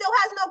because he still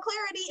has no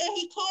clarity and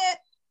he can't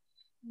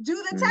do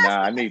the test.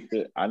 Nah, I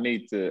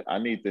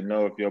need to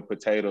know if your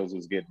potatoes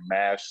was getting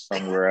mashed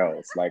somewhere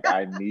else. Like,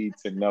 I need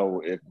to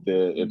know if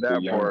the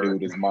young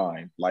dude is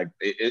mine. Like,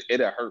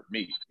 it'll hurt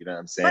me. You know what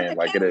I'm saying?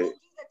 But the kid will do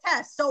the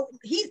test. So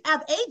he's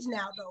of age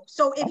now, though.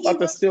 So if I'm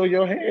about to steal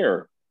your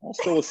hair. I'll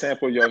still a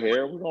sample your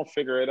hair. We're gonna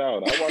figure it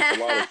out. I watch a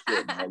lot of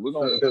shit, man. We're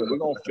gonna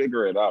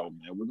figure it out,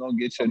 man. We're gonna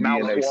get your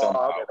DNA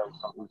somehow.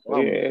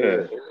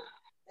 Yeah.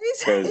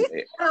 Because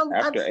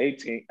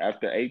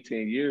after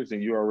 18 years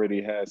and you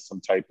already had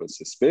some type of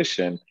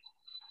suspicion,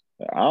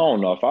 I don't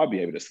know if I'll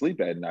be able to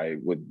sleep at night.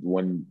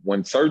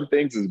 When certain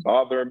things is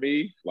bothering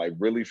me, like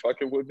really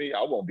fucking with me,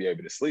 I won't be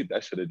able to sleep.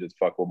 That should have just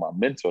fucked with my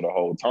mental the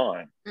whole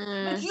time.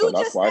 So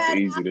that's why it's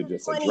easy to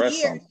just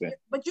address something.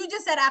 But you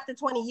just said after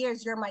 20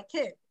 years, you're my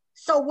kid.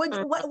 So what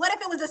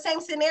if it was the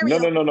same scenario?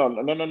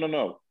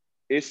 No.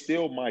 It's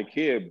still my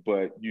kid,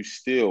 but you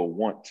still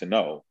want to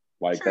know.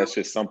 Like, true. That's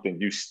just something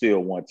you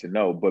still want to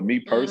know. But me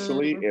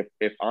personally,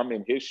 if I'm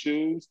in his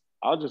shoes,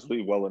 I'll just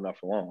leave well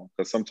enough alone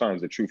because sometimes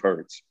the truth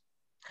hurts.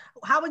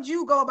 How would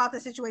you go about the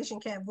situation,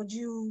 Kev? Would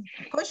you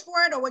push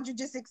for it or would you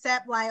just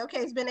accept, like, okay,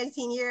 it's been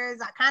 18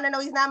 years. I kind of know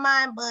he's not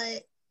mine,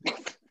 but...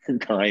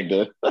 kind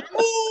of. I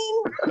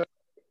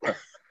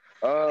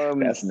mean...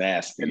 that's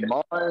nasty. In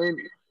mine,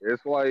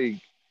 it's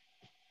like,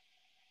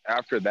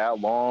 after that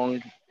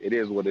long, it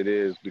is what it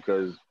is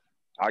because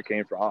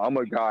I'm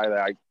a guy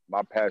that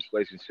my past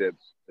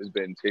relationships has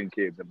been 10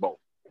 kids in both.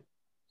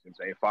 I'm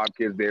saying 5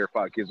 kids there,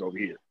 5 kids over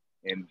here.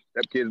 And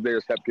step kids there,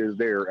 step kids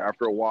there.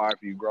 After a while,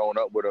 if you've grown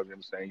up with them,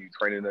 I'm saying you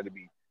training them to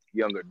be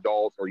young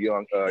adults or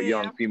young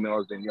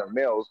females and young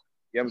males.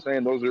 You know what I'm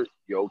saying? Those are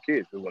your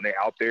kids. And when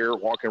they're out there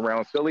walking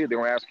around silly, they're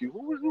going to ask you,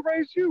 who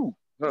raised you?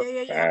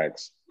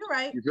 Facts. You're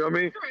right. You feel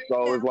me? Right.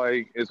 So it's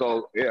like, it's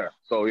all, yeah.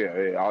 So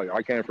yeah.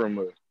 I came from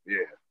a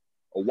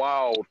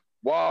wild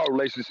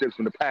relationships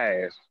in the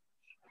past.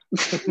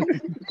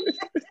 100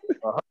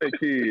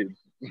 kids.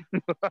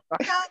 Okay,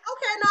 no,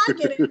 I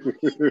get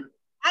it.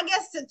 I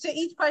guess to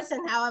each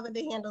person, however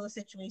they handle the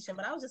situation.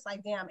 But I was just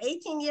like, damn,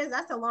 18 years,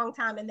 that's a long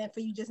time. And then for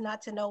you just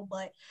not to know.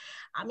 But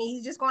I mean,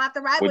 he's just going to have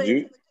to ride with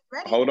it.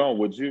 Hold on.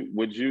 Would you,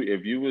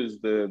 if you was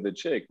the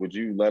chick, would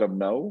you let him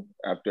know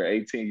after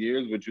 18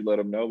 years? Would you let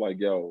him know, like,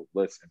 yo,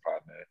 listen,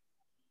 partner,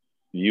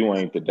 you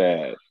ain't the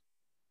dad?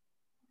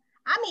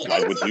 I mean,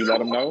 like, would you let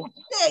him know?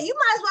 Yeah, you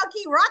might as well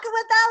keep rocking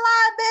with that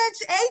line,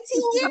 bitch.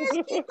 18 years,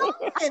 keep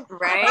going.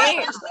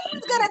 Right? She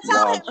was gonna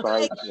tell him,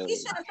 like, he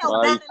should have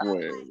felt bad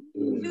enough,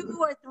 like 2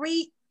 or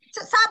 3.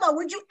 Saba,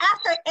 would you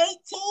after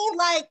 18,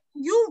 like,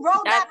 you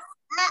rode that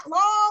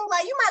long,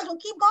 like, you might as well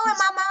keep going,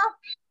 mama.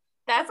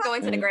 That's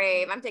going to the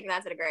grave. I'm taking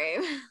that to the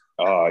grave.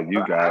 Oh,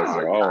 you guys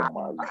are, oh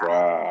my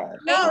God.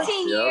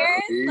 18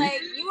 years?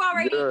 Like, you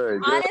already,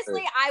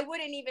 honestly, I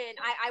wouldn't even,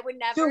 I would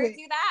never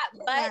do that,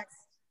 but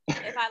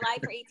if I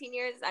lied for 18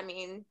 years, I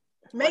mean,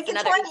 make it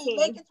 20,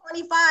 make it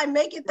 25,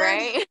 make it 30.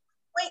 Right?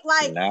 Wait,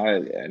 like now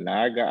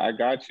I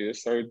got you.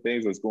 There's certain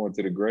things that's going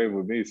to the grave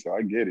with me, so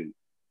I get it.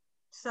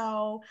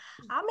 So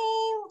I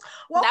mean,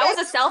 well, that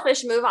was a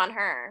selfish move on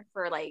her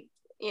for, like,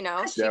 you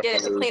know, she did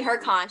it to clean her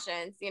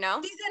conscience, you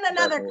know. She's in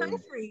another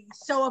country,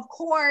 so of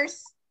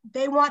course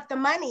they want the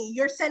money.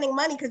 You're sending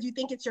money because you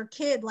think it's your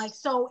kid, like,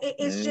 so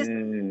it's just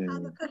how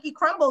the cookie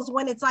crumbles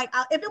when it's like,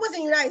 if it was in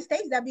the United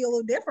States, that'd be a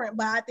little different,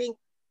 but I think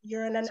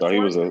you're in another.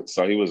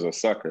 So he was a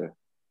sucker.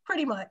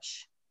 Pretty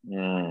much.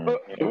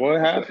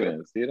 What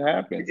happens? It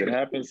happens. It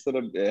happens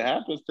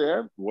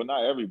to well,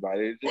 not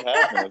everybody. It just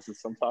happens.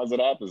 Sometimes it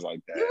happens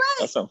like that. Right.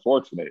 That's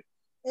unfortunate.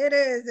 It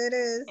is. All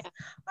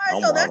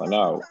right, so that's the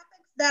topics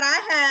that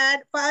I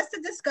had for us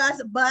to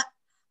discuss, but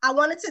I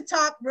wanted to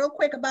talk real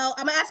quick about,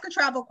 I'm gonna ask a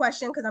travel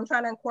question because I'm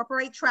trying to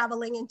incorporate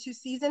traveling into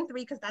season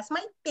 3 because that's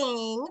my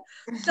thing.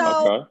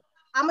 So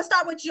I'm gonna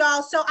start with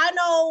y'all. So I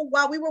know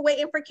while we were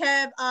waiting for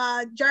Kev,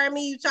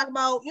 Jeremy, you talk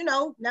about,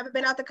 never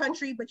been out the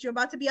country, but you're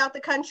about to be out the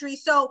country.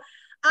 So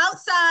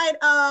outside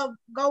of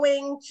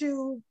going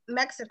to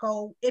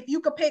Mexico, if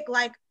you could pick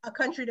like a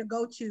country to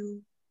go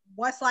to,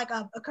 what's like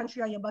a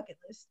country on your bucket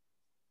list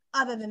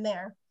other than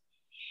there?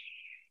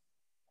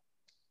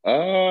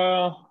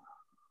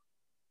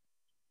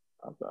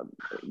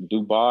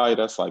 Dubai,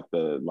 that's like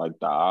the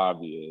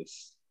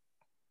obvious.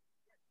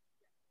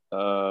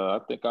 I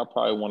think I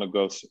probably want to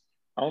go.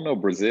 I don't know,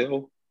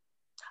 Brazil.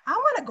 I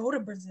want to go to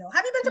Brazil.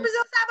 Have you been to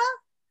Brazil,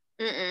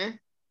 Saba? Mm-mm.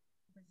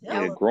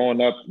 Yeah,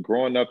 growing up,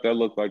 that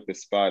looked like the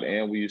spot.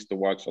 And we used to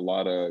watch a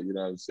lot of, you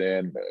know what I'm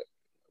saying?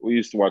 We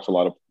used to watch a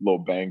lot of little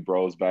Bang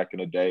Bros back in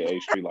the day,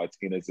 A Street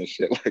Latinas and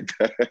shit like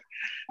that.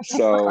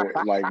 So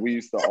like we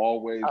used to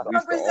always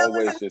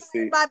just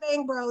see by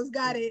Bang Bros.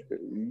 Got it.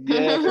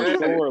 Yeah, for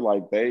sure.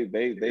 Like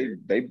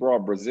they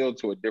brought Brazil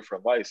to a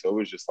different light. So it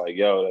was just like,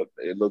 yo,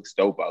 it looks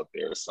dope out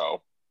there.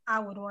 So I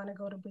would want to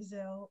go to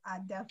Brazil. I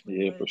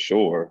definitely would. For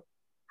sure.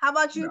 How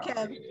about you,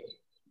 Kev?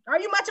 Are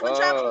you much of a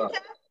traveler, Kev?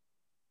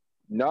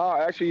 No,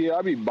 actually,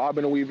 I be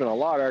bobbing and weaving a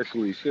lot,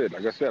 actually. Shit.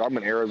 Like I said, I'm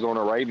in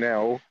Arizona right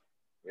now.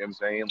 You know what I'm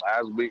saying?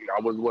 Last week, I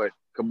was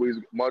caboose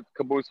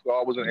ago,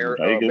 I was in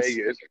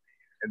Vegas.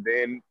 And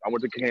then I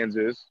went to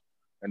Kansas.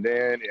 And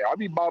then I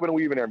be bobbing and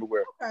weaving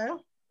everywhere. Okay.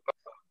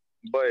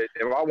 But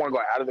if I want to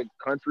go out of the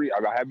country, I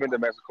have been to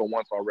Mexico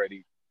once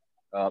already.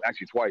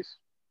 Actually, twice.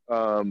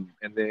 And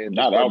then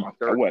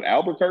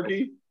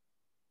Albuquerque?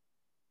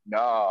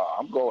 Nah,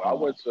 I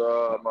went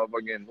to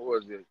motherfucking, who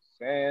was it?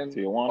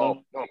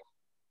 Tijuana? Oh,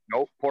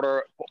 no,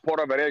 Puerto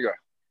Vallarta.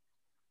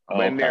 I've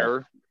been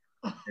there.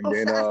 And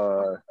then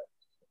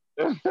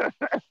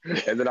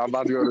and then I'm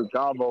about to go to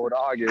Cabo in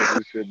August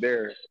and shit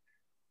there.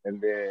 And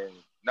then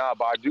but I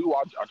want to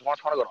go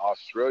to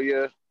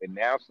Australia. And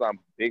now since I'm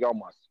big on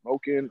my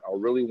smoking, I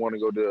really want to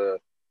go to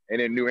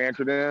New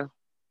Amsterdam.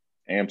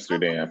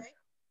 Amsterdam.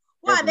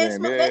 Why they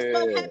smoke heavy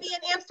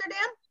in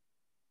Amsterdam?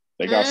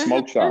 They got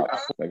smoke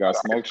shops. They got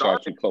smoke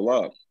shops you pull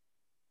up.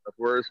 That's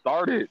where it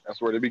started.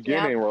 That's where the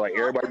beginning, where like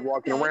everybody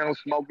walking around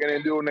smoking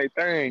and doing their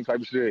thing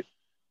type of shit.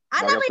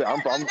 I didn't know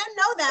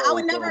that. I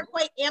would never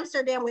equate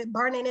Amsterdam with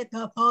burning it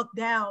the fuck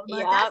down.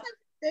 But that's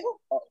interesting.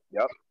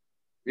 Yep.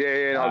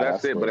 Yeah, no,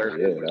 that's it.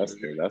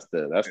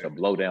 That's the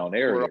blow down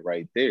area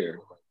right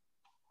there.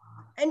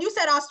 And you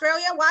said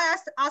Australia? Why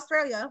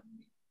Australia?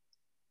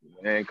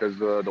 And because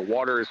the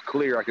water is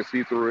clear, I can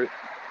see through it.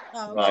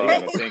 Oh,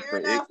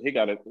 he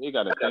got a thing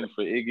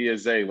for Iggy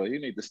Azalea. You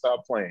need to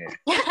stop playing.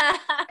 I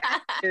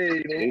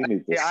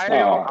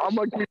know. I'm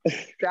gonna keep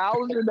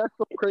 1,000. That's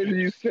so crazy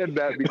you said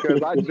that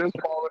because I just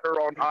followed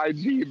her on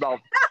IG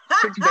about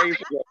 6 days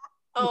ago.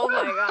 Oh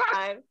my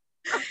god.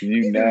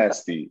 You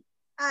nasty.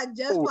 I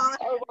just followed her.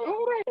 I was like,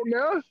 hold on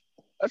now.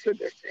 I said,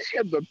 she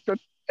had the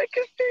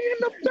thickest thing in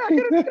the back of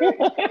the thing.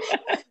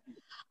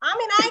 I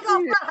mean, I ain't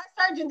gonna front. Her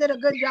surgeon did a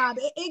good job.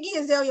 Iggy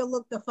Azalea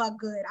looked the fuck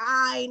good.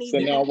 I ain't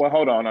even. So no,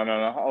 hold on.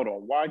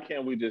 Why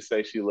can't we just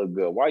say she looked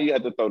good? Why you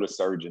had to throw the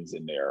surgeons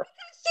in there?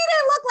 She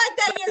didn't look like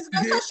that years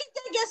ago, so she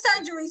did get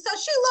surgery. So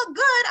she looked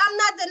good. I'm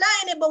not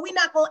denying it, but we're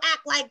not gonna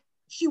act like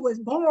she was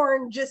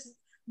born just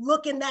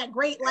looking that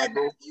great. Like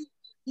a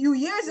few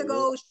years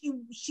ago,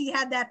 she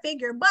had that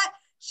figure, but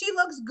she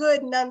looks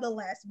good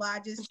nonetheless.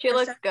 But she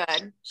looks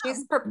good.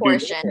 She's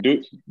proportioned.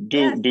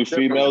 Do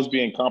females do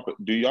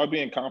y'all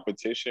be in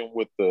competition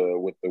with the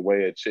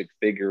way a chick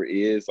figure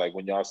is? Like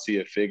when y'all see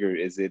a figure,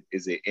 is it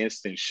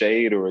instant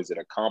shade or is it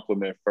a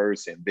compliment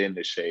first and then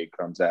the shade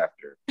comes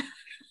after?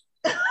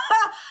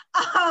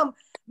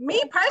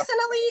 Me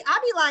personally, I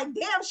be like,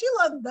 damn, she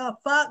looked the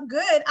fuck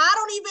good. I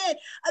don't even,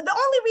 the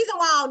only reason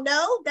why I'll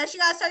know that she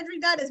got surgery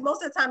done is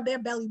most of the time their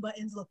belly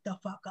buttons look the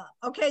fuck up.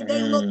 Okay,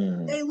 they look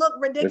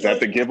ridiculous. Is that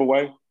the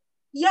giveaway?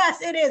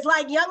 Yes, it is.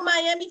 Like Young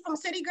Miami from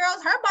City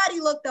Girls, her body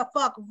looked the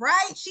fuck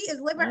right. She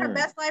is living her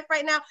best life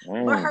right now,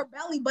 but her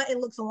belly button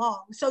looks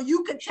long. So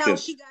you could tell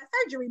she got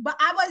surgery, but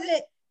I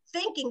wasn't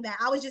thinking that.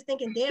 I was just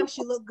thinking, damn,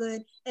 she looked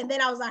good. And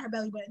then I was like, her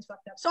belly button's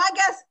fucked up. So I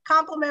guess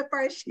compliment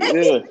first.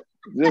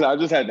 Yeah, I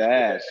just had to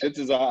ask.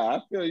 I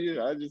feel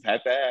you. I just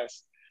had to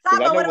ask.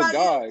 Saba, I know what about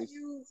guys.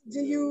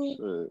 Do you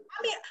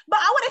I mean, but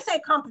I wouldn't say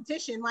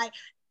competition. Like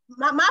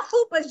my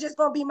fupa is just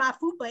gonna be my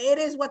fupa. It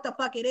is what the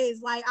fuck it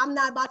is. Like I'm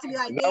not about to be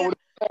like, damn,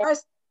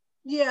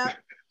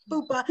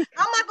 fupa.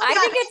 I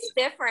think it's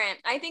different.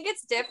 I think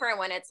it's different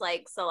when it's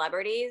like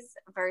celebrities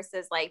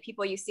versus like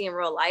people you see in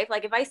real life.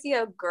 Like if I see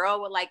a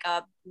girl with like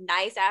a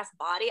nice ass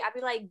body, I'd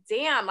be like,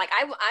 damn, like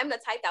I'm the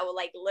type that will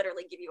like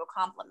literally give you a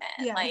compliment.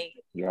 Yeah. Like,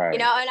 right. You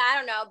know, and I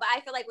don't know, but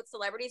I feel like with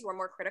celebrities, we're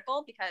more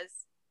critical because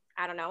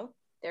I don't know,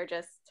 they're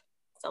just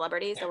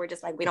celebrities. So we're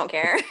just like, we don't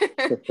care,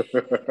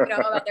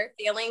 about their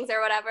feelings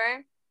or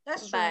whatever.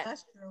 That's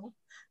true.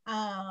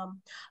 All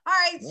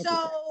right,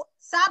 so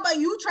Saba,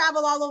 you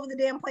travel all over the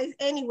damn place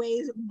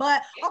anyways,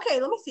 but okay,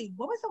 let me see.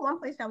 What was the one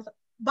place that was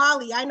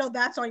Bali? I know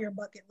that's on your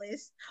bucket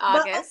list.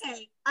 August. But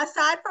okay,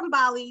 aside from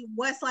Bali,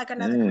 what's like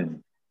another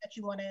country that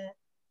you want to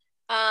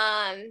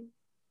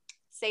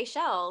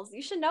Seychelles.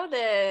 You should know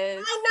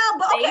this. I know,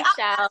 but okay,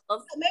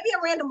 Seychelles. Maybe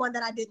a random one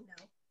that I didn't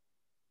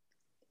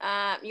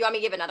know. You want me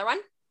to give another one?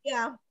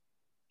 Yeah.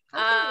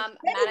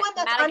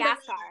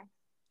 Madagascar.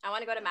 I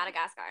want to go to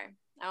Madagascar.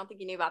 I don't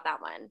think you knew about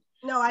that one.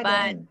 No, I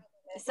didn't.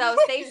 So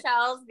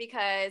Seychelles,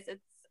 because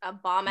it's a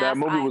bomb-ass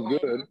movie island was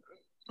good.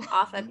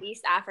 off of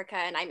East Africa,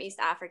 and I'm East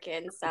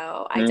African,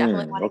 so I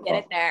definitely want to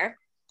get it there.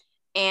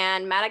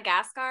 And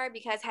Madagascar,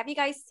 because have you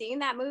guys seen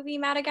that movie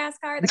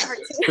Madagascar, the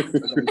cartoon?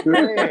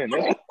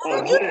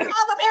 All the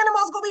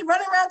animals gonna be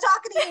running around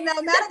talking to you now.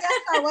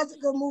 Madagascar was a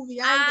good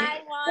movie.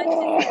 I want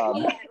to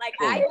see it. Like,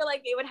 I feel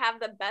like they would have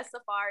the best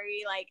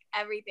safari, like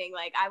everything.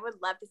 Like, I would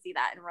love to see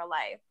that in real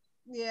life.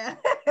 Yeah.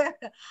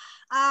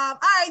 All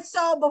right.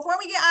 So before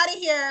we get out of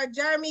here,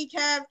 Jerromi,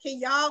 Kev, can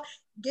y'all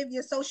give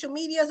your social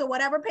medias or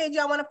whatever page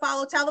y'all want to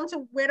follow? Tell them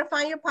where to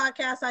find your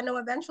podcast. I know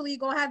eventually you're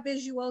gonna have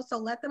visuals, so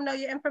let them know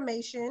your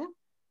information.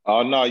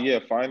 Oh no, yeah.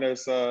 Find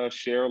us,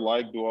 share,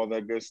 like, do all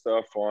that good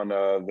stuff on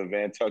the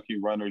Vantucky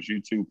Runners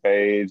YouTube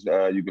page.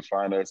 You can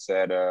find us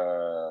at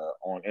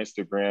on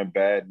Instagram,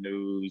 Bad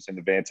News and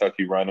the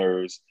Vantucky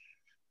Runners.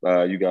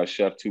 You got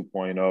Chef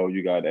 2.0,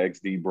 you got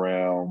XD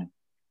Brown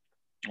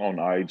on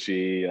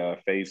IG,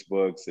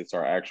 Facebooks. It's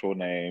our actual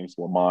names.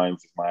 Well,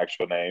 mine's is my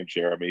actual name,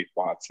 Jeremy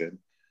Watson.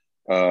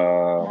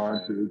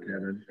 Mine too,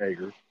 Kevin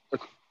Hager.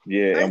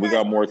 Yeah, and we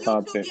got more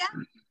content.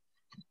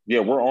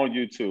 Yeah, we're on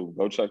YouTube.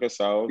 Go check us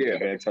out, the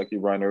Vantucky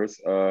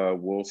Runners.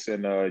 We'll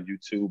send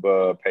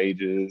YouTube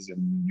pages,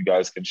 and you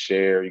guys can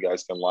share, you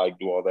guys can like,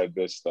 do all that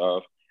good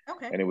stuff.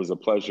 Okay. And it was a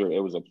pleasure.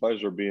 It was a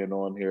pleasure being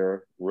on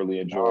here. Really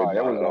enjoyed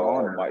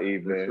my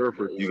evening. For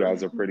sure. You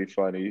guys are pretty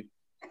funny.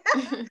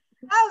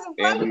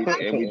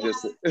 and we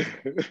just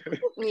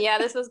yeah,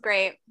 this was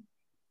great.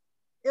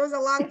 It was a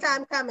long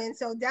time coming.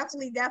 So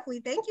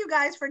definitely thank you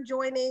guys for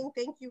joining.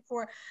 Thank you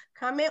for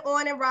coming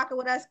on and rocking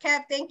with us.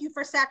 Kev, thank you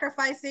for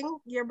sacrificing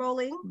your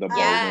bowling.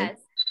 Yes.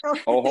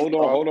 Oh, hold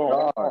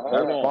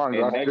on.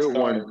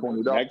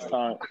 And next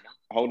time,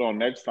 hold on.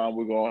 Next time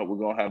we're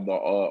gonna have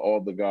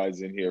all the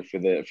guys in here for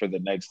the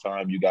next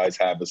time you guys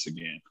have us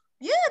again.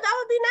 Yeah, that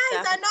would be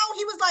nice. I know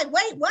he was like,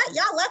 wait, what?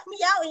 Y'all left me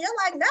out. And you're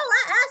like, no,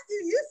 I asked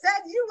you. You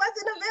said you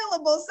wasn't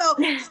available.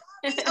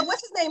 So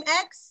what's his name?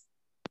 X?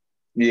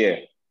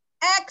 Yeah.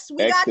 X,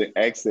 we got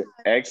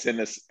X and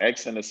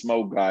the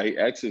smoke guy.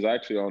 X is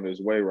actually on his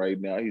way right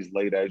now. He's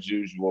late as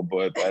usual,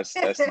 but that's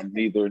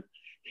neither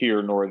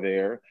here nor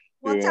there.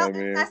 Well, tell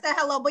us that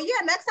hello. But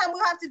yeah, next time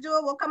we'll have to do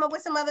it. We'll come up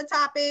with some other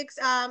topics,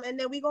 and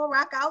then we gonna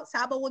rock out.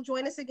 Saba will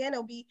join us again.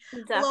 It'll be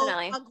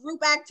a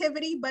group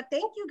activity. But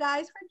thank you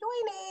guys for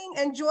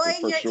joining. Enjoy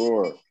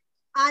your evening.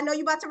 I know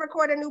you're about to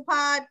record a new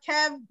pod.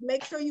 Kev,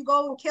 make sure you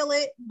go and kill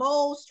it.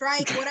 Bowl,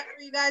 strike, whatever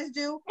you guys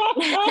do.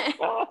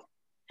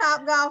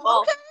 Top golf.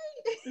 Okay.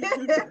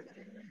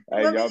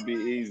 Hey, y'all be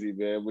easy,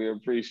 man. We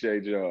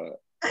appreciate y'all.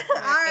 All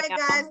right,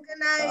 guys. Good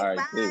night. All right,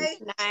 bye.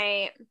 Good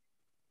night.